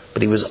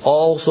 but he was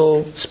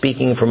also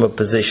speaking from a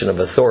position of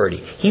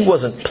authority. He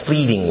wasn't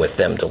pleading with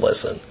them to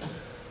listen.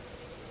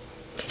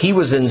 He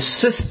was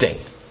insisting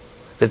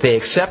that they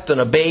accept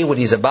and obey what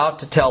he's about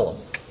to tell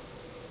them.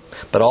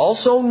 But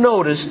also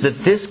notice that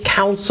this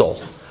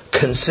council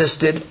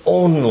consisted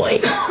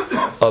only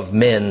of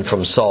men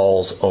from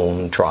Saul's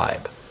own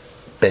tribe,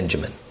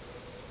 Benjamin.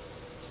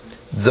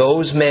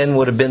 Those men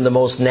would have been the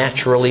most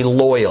naturally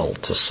loyal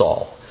to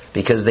Saul,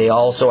 because they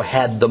also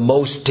had the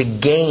most to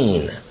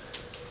gain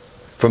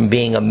from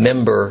being a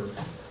member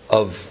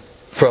of,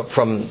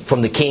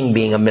 from the king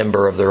being a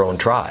member of their own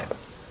tribe.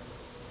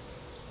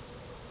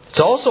 It's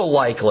also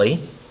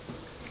likely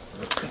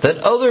that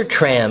other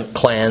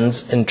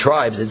clans and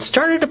tribes had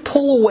started to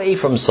pull away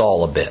from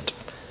Saul a bit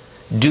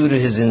due to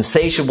his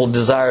insatiable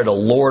desire to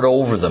lord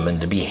over them and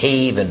to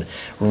behave in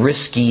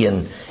risky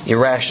and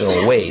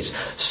irrational ways.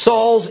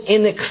 Saul's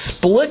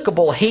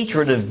inexplicable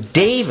hatred of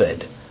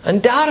David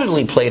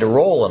undoubtedly played a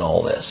role in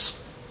all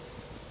this.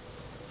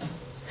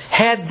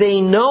 Had they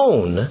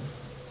known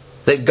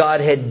that God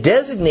had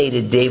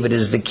designated David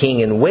as the king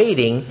in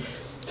waiting,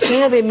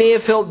 they may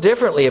have felt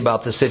differently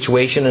about the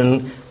situation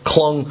and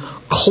clung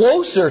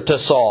closer to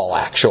Saul,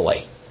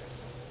 actually.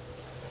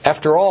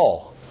 After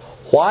all,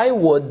 why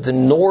would the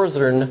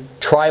northern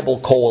tribal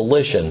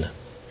coalition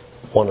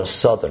want a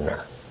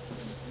southerner,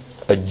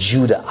 a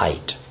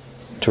Judahite,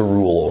 to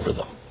rule over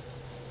them?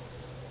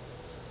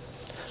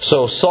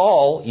 So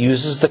Saul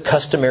uses the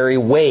customary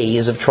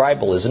ways of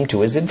tribalism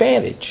to his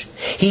advantage.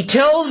 He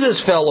tells his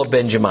fellow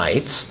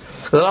Benjamites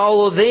that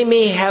although they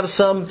may have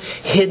some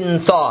hidden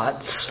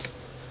thoughts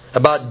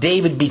about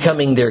David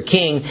becoming their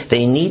king,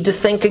 they need to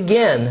think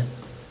again.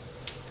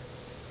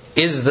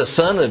 Is the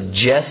son of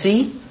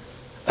Jesse,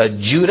 a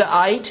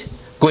Judahite,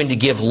 going to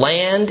give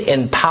land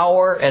and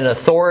power and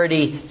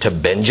authority to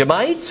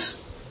Benjamites?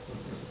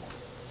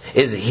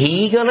 Is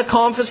he going to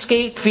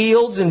confiscate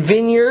fields and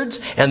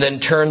vineyards and then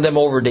turn them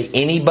over to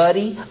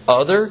anybody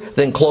other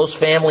than close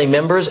family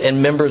members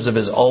and members of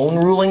his own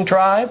ruling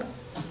tribe?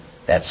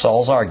 That's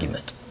Saul's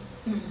argument.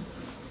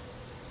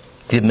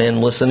 The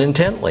men listen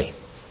intently.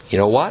 You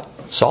know what?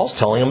 Saul's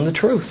telling them the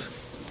truth.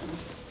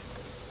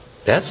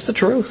 That's the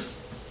truth.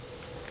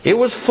 It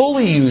was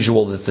fully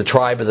usual that the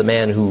tribe of the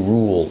man who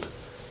ruled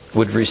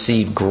would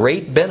receive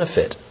great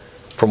benefit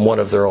from one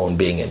of their own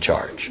being in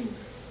charge.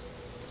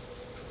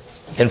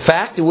 In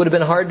fact, it would have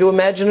been hard to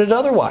imagine it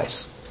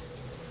otherwise.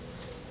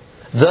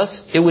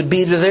 Thus, it would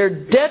be to their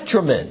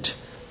detriment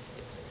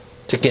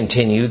to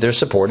continue their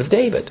support of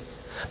David.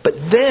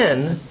 But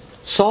then,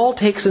 Saul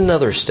takes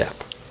another step.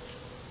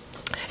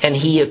 And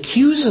he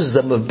accuses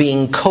them of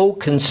being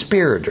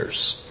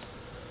co-conspirators,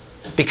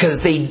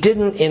 because they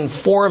didn't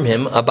inform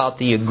him about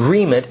the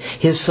agreement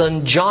his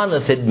son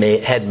Jonathan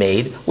had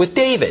made with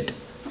David.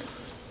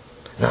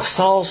 Now,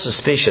 Saul's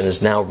suspicion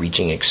is now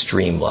reaching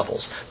extreme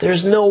levels.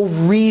 There's no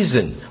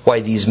reason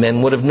why these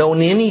men would have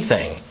known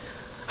anything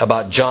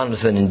about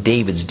Jonathan and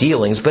David's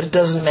dealings, but it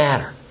doesn't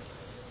matter.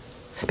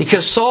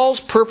 Because Saul's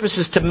purpose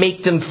is to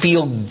make them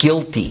feel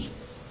guilty,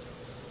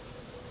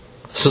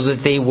 so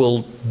that they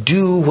will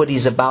do what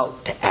he's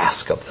about to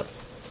ask of them.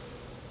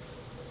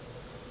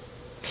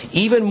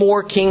 Even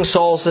more, King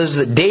Saul says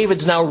that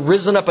David's now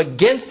risen up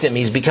against him.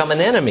 He's become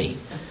an enemy.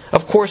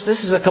 Of course,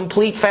 this is a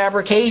complete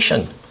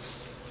fabrication.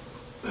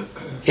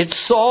 It's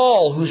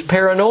Saul whose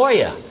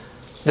paranoia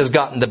has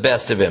gotten the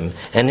best of him,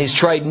 and he's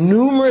tried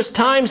numerous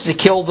times to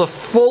kill the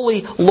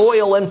fully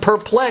loyal and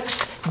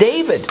perplexed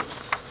David.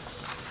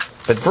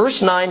 But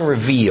verse 9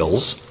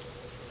 reveals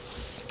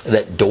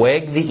that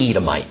Doeg the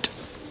Edomite,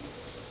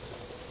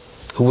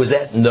 who was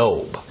at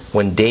Nob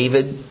when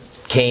David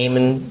came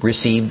and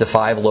received the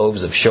 5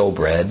 loaves of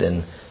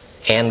showbread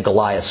and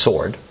Goliath's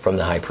sword from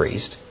the high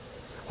priest,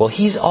 well,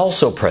 he's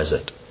also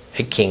present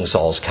at King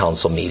Saul's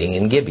council meeting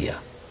in Gibeah.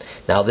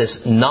 Now,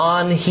 this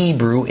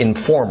non-Hebrew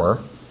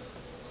informer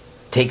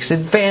takes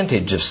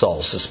advantage of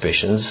Saul's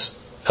suspicions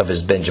of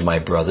his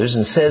Benjamite brothers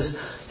and says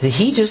that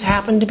he just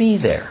happened to be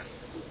there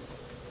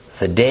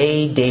the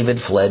day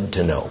David fled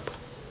to Nob.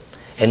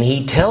 And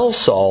he tells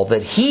Saul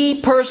that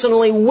he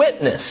personally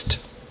witnessed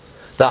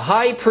the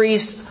high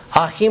priest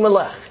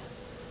Ahimelech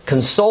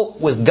consult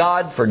with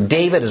God for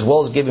David, as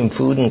well as give him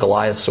food and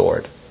Goliath's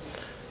sword.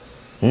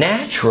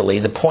 Naturally,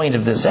 the point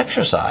of this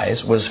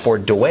exercise was for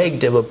Doeg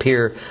to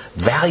appear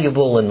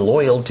valuable and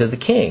loyal to the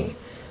king,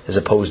 as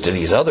opposed to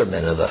these other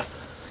men of the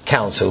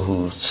council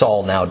who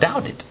Saul now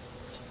doubted.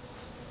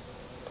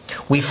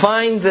 We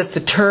find that the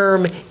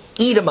term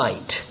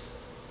Edomite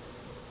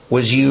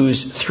was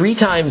used 3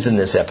 times in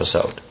this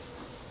episode,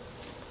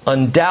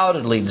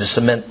 undoubtedly to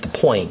cement the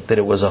point that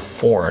it was a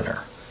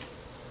foreigner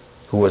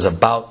who was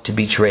about to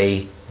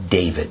betray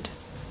David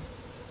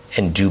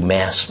and do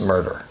mass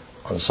murder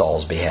on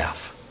Saul's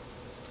behalf.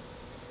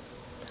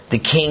 The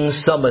king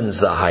summons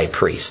the high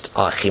priest,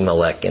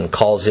 Ahimelech, and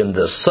calls him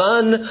the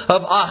son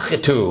of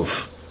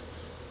Ahituv.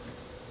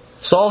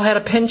 Saul had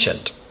a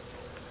penchant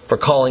for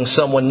calling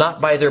someone not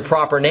by their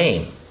proper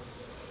name,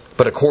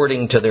 but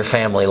according to their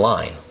family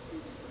line.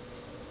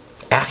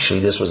 Actually,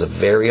 this was a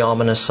very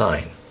ominous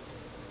sign.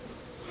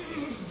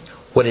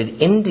 What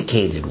it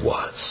indicated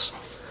was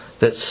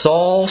that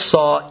Saul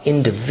saw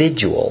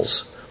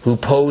individuals who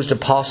posed a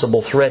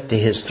possible threat to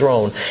his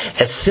throne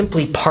as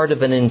simply part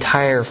of an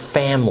entire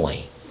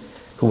family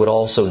who would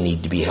also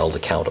need to be held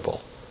accountable.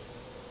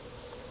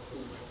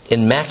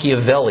 In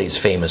Machiavelli's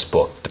famous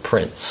book, The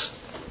Prince,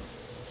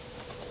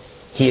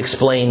 he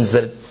explains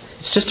that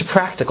it's just a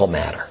practical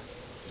matter.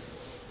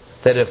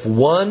 That if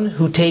one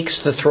who takes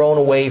the throne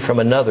away from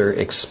another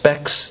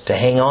expects to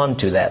hang on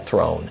to that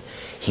throne,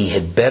 he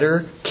had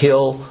better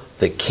kill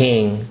the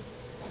king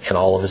and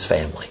all of his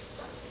family.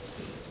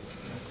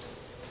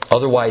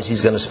 Otherwise,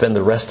 he's going to spend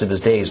the rest of his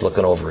days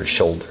looking over his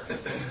shoulder.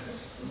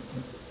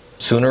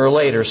 Sooner or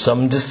later,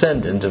 some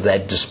descendant of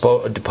that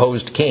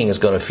deposed king is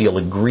going to feel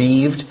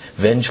aggrieved,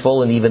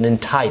 vengeful, and even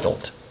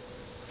entitled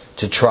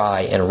to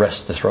try and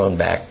wrest the throne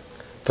back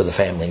for the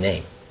family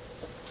name.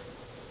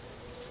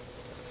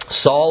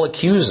 Saul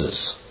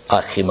accuses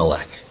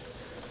Ahimelech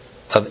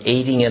of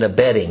aiding and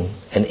abetting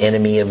an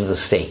enemy of the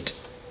state.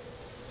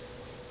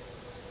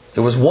 It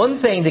was one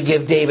thing to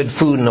give David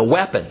food and a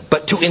weapon,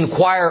 but to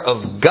inquire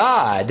of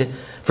God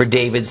for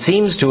David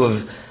seems to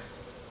have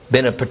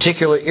been a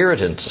particular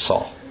irritant to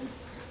Saul.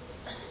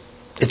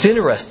 It's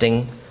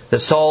interesting that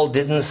Saul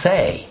didn't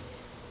say,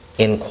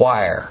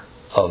 inquire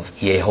of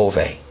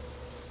Yehovah,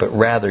 but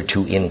rather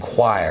to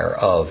inquire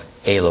of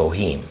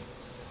Elohim.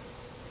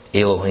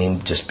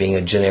 Elohim just being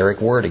a generic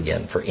word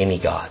again for any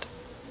god.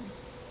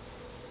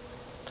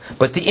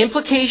 But the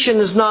implication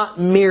is not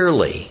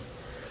merely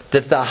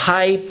that the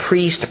high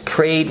priest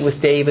prayed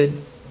with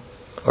David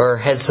or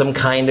had some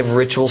kind of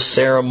ritual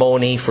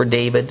ceremony for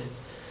David,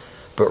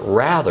 but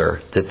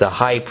rather that the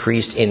high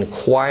priest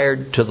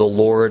inquired to the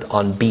Lord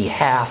on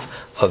behalf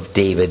of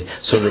David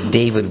so that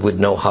David would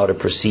know how to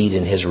proceed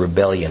in his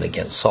rebellion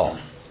against Saul.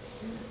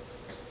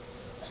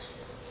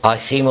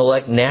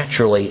 Ahimelech,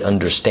 naturally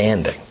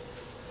understanding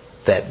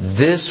that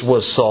this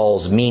was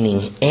Saul's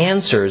meaning,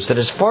 answers that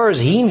as far as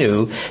he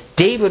knew,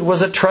 David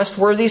was a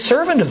trustworthy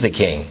servant of the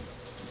king.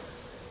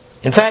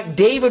 In fact,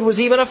 David was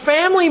even a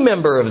family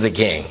member of the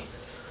king,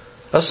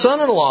 a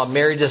son-in-law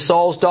married to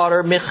Saul's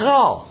daughter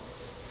Michal.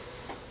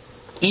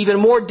 Even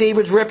more,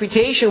 David's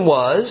reputation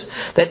was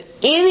that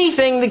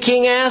anything the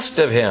king asked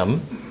of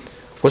him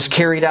was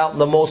carried out in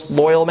the most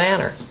loyal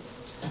manner.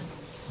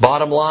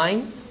 Bottom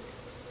line,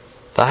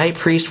 the high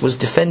priest was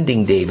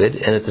defending David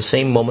and at the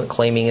same moment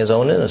claiming his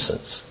own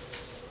innocence.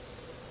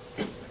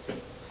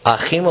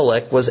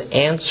 Ahimelech was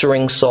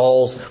answering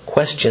Saul's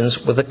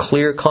questions with a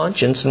clear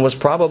conscience and was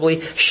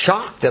probably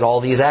shocked at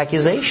all these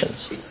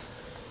accusations.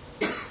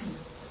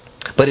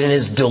 But in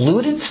his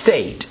deluded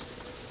state,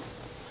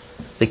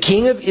 the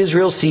king of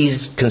Israel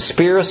sees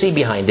conspiracy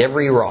behind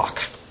every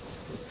rock.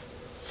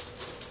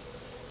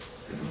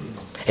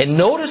 And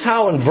notice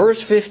how in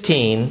verse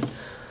 15,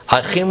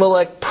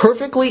 Ahimelech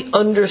perfectly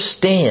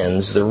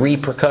understands the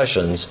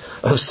repercussions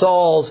of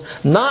Saul's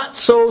not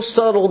so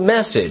subtle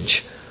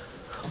message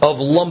of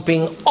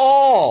lumping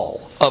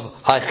all of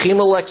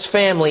Ahimelech's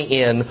family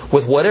in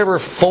with whatever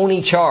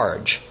phony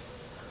charge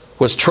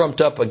was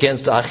trumped up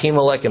against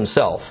Ahimelech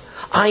himself.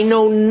 I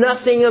know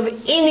nothing of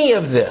any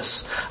of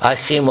this,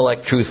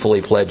 Ahimelech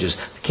truthfully pledges.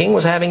 The king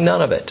was having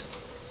none of it.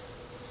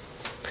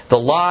 The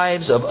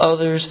lives of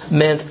others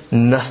meant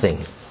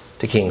nothing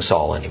to King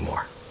Saul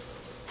anymore.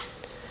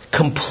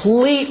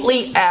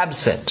 Completely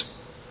absent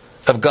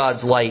of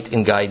God's light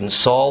and guidance,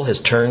 Saul has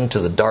turned to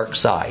the dark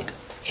side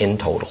in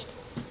total.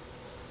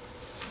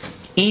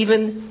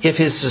 Even if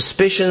his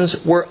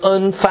suspicions were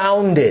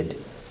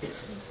unfounded,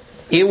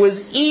 it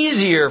was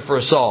easier for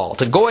Saul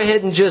to go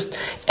ahead and just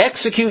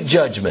execute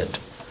judgment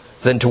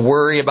than to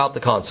worry about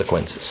the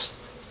consequences.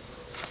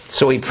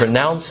 So he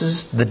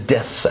pronounces the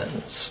death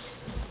sentence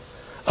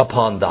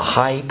upon the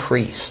high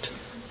priest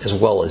as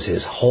well as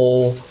his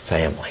whole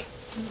family.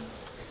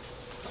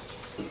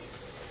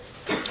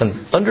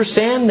 And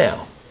understand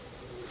now,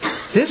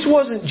 this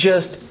wasn't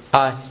just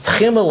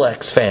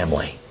Ahimelech's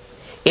family.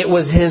 It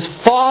was his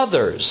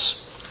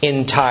father's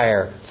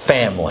entire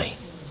family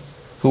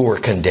who were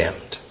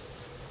condemned.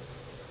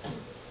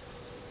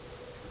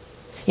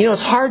 You know,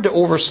 it's hard to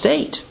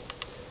overstate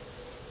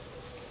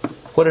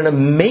what an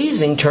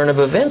amazing turn of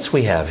events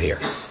we have here.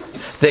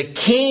 The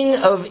king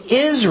of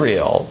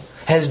Israel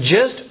has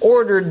just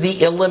ordered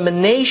the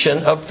elimination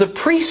of the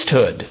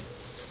priesthood.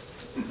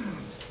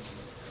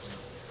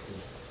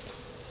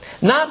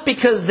 Not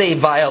because they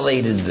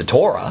violated the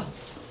Torah,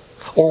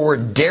 or were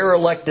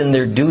derelict in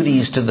their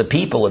duties to the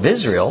people of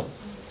Israel,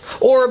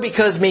 or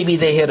because maybe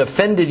they had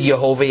offended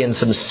Jehovah in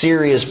some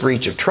serious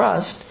breach of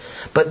trust,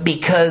 but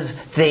because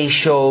they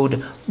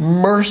showed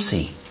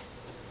mercy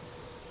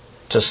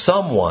to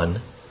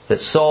someone that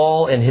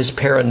Saul and his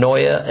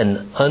paranoia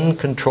and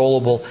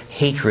uncontrollable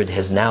hatred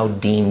has now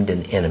deemed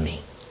an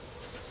enemy.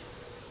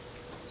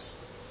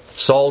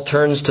 Saul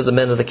turns to the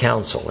men of the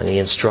council and he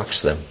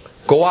instructs them,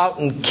 go out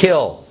and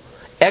kill,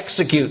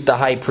 execute the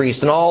high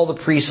priest and all the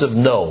priests of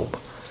Nob,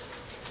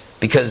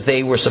 because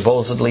they were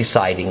supposedly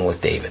siding with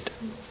David.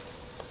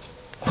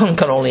 One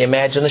can only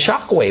imagine the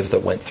shockwave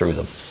that went through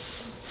them.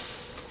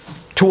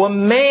 To a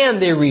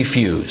man they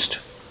refused,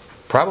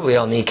 probably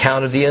on the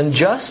account of the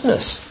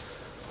unjustness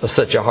of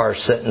such a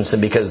harsh sentence,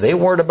 and because they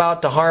weren't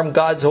about to harm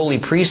God's holy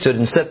priesthood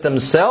and set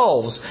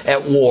themselves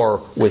at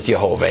war with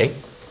Jehovah.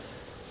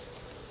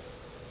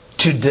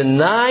 To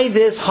deny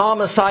this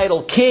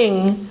homicidal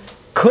king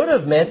could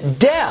have meant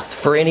death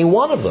for any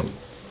one of them.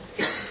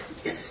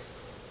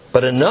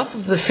 But enough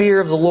of the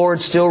fear of the Lord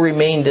still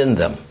remained in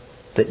them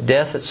that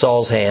death at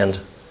Saul's hand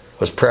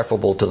was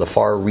preferable to the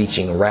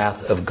far-reaching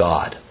wrath of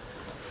God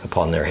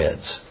upon their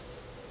heads.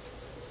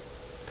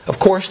 Of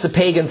course, the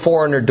pagan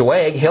foreigner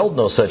Doeg held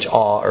no such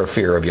awe or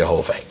fear of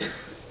Jehovah.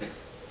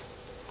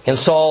 And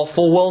Saul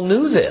full well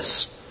knew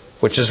this,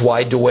 which is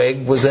why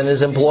Doeg was in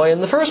his employ in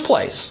the first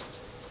place.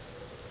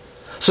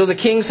 So the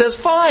king says,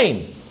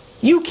 fine,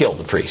 you kill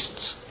the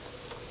priests.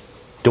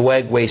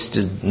 Doeg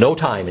wasted no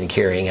time in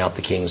carrying out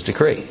the king's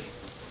decree.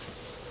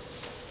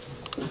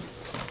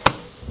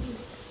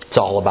 It's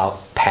all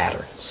about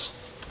patterns.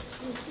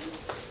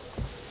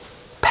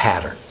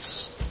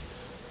 Patterns.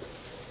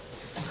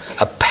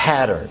 A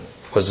pattern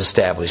was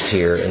established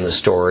here in the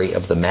story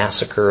of the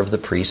massacre of the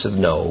priests of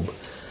Nob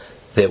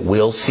that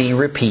we'll see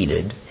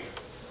repeated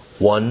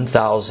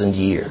 1,000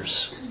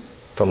 years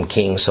from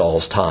King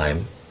Saul's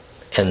time,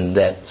 and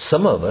that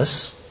some of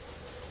us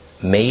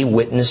may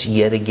witness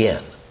yet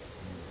again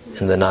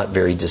in the not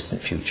very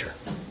distant future.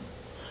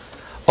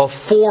 A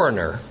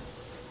foreigner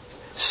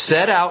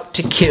set out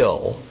to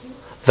kill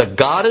the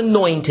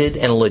God-anointed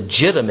and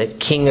legitimate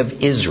king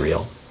of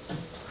Israel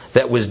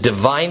that was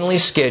divinely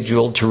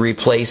scheduled to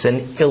replace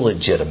an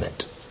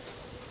illegitimate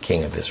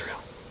king of Israel.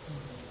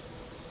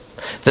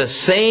 The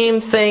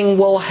same thing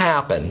will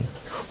happen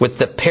with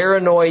the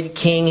paranoid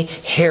king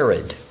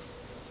Herod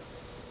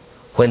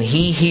when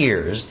he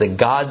hears that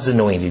God's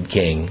anointed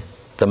king,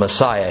 the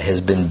Messiah,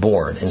 has been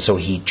born, and so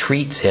he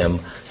treats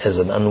him as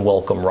an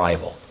unwelcome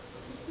rival.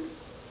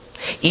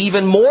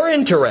 Even more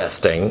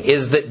interesting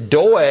is that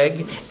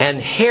Doeg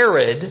and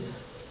Herod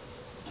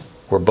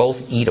were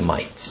both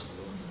Edomites.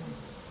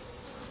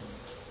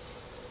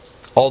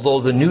 Although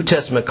the New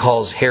Testament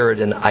calls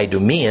Herod an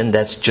Idumean,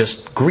 that's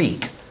just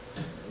Greek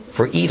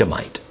for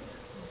Edomite.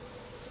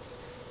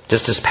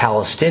 Just as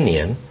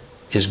Palestinian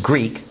is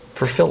Greek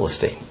for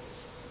Philistine.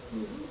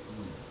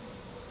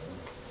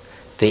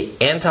 The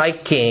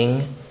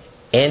anti-king,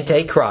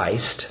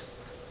 antichrist,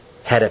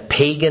 had a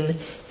pagan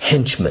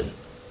henchman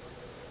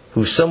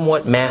who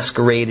somewhat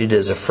masqueraded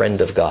as a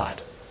friend of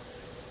God.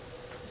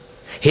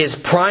 His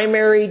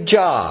primary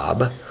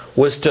job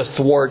was to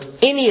thwart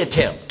any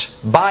attempt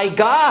by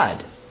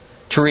God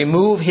to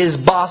remove his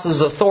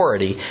boss's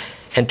authority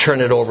and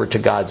turn it over to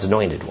God's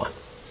anointed one.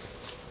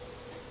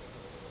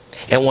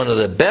 And one of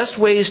the best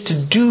ways to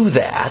do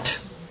that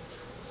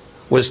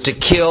was to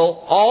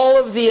kill all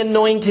of the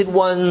anointed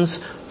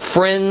one's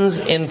friends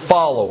and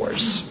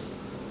followers.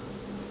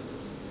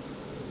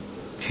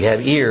 If you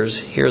have ears,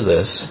 hear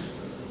this.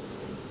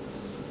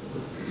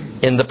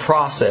 In the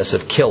process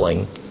of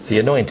killing the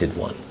anointed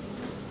one.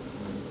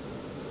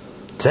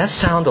 Does that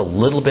sound a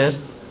little bit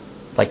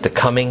like the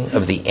coming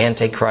of the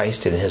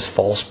Antichrist and his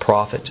false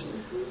prophet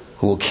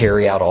who will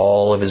carry out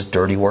all of his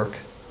dirty work?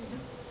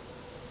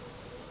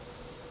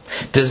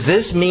 Does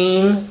this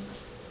mean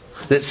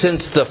that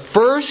since the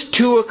first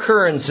two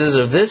occurrences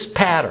of this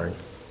pattern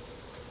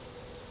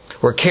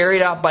were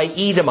carried out by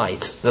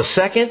Edomites, the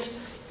second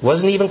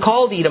wasn't even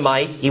called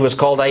Edomite, he was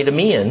called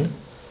Idumean,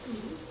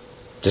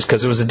 just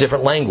because it was a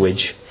different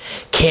language,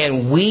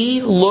 can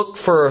we look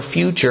for a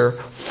future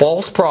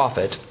false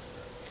prophet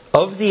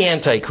of the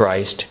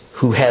Antichrist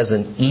who has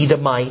an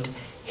Edomite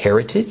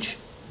heritage?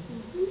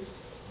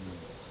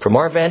 From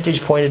our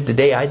vantage point of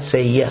today, I'd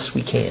say yes,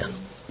 we can.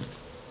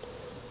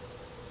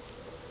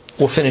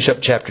 We'll finish up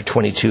chapter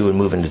 22 and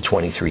move into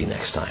 23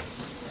 next time.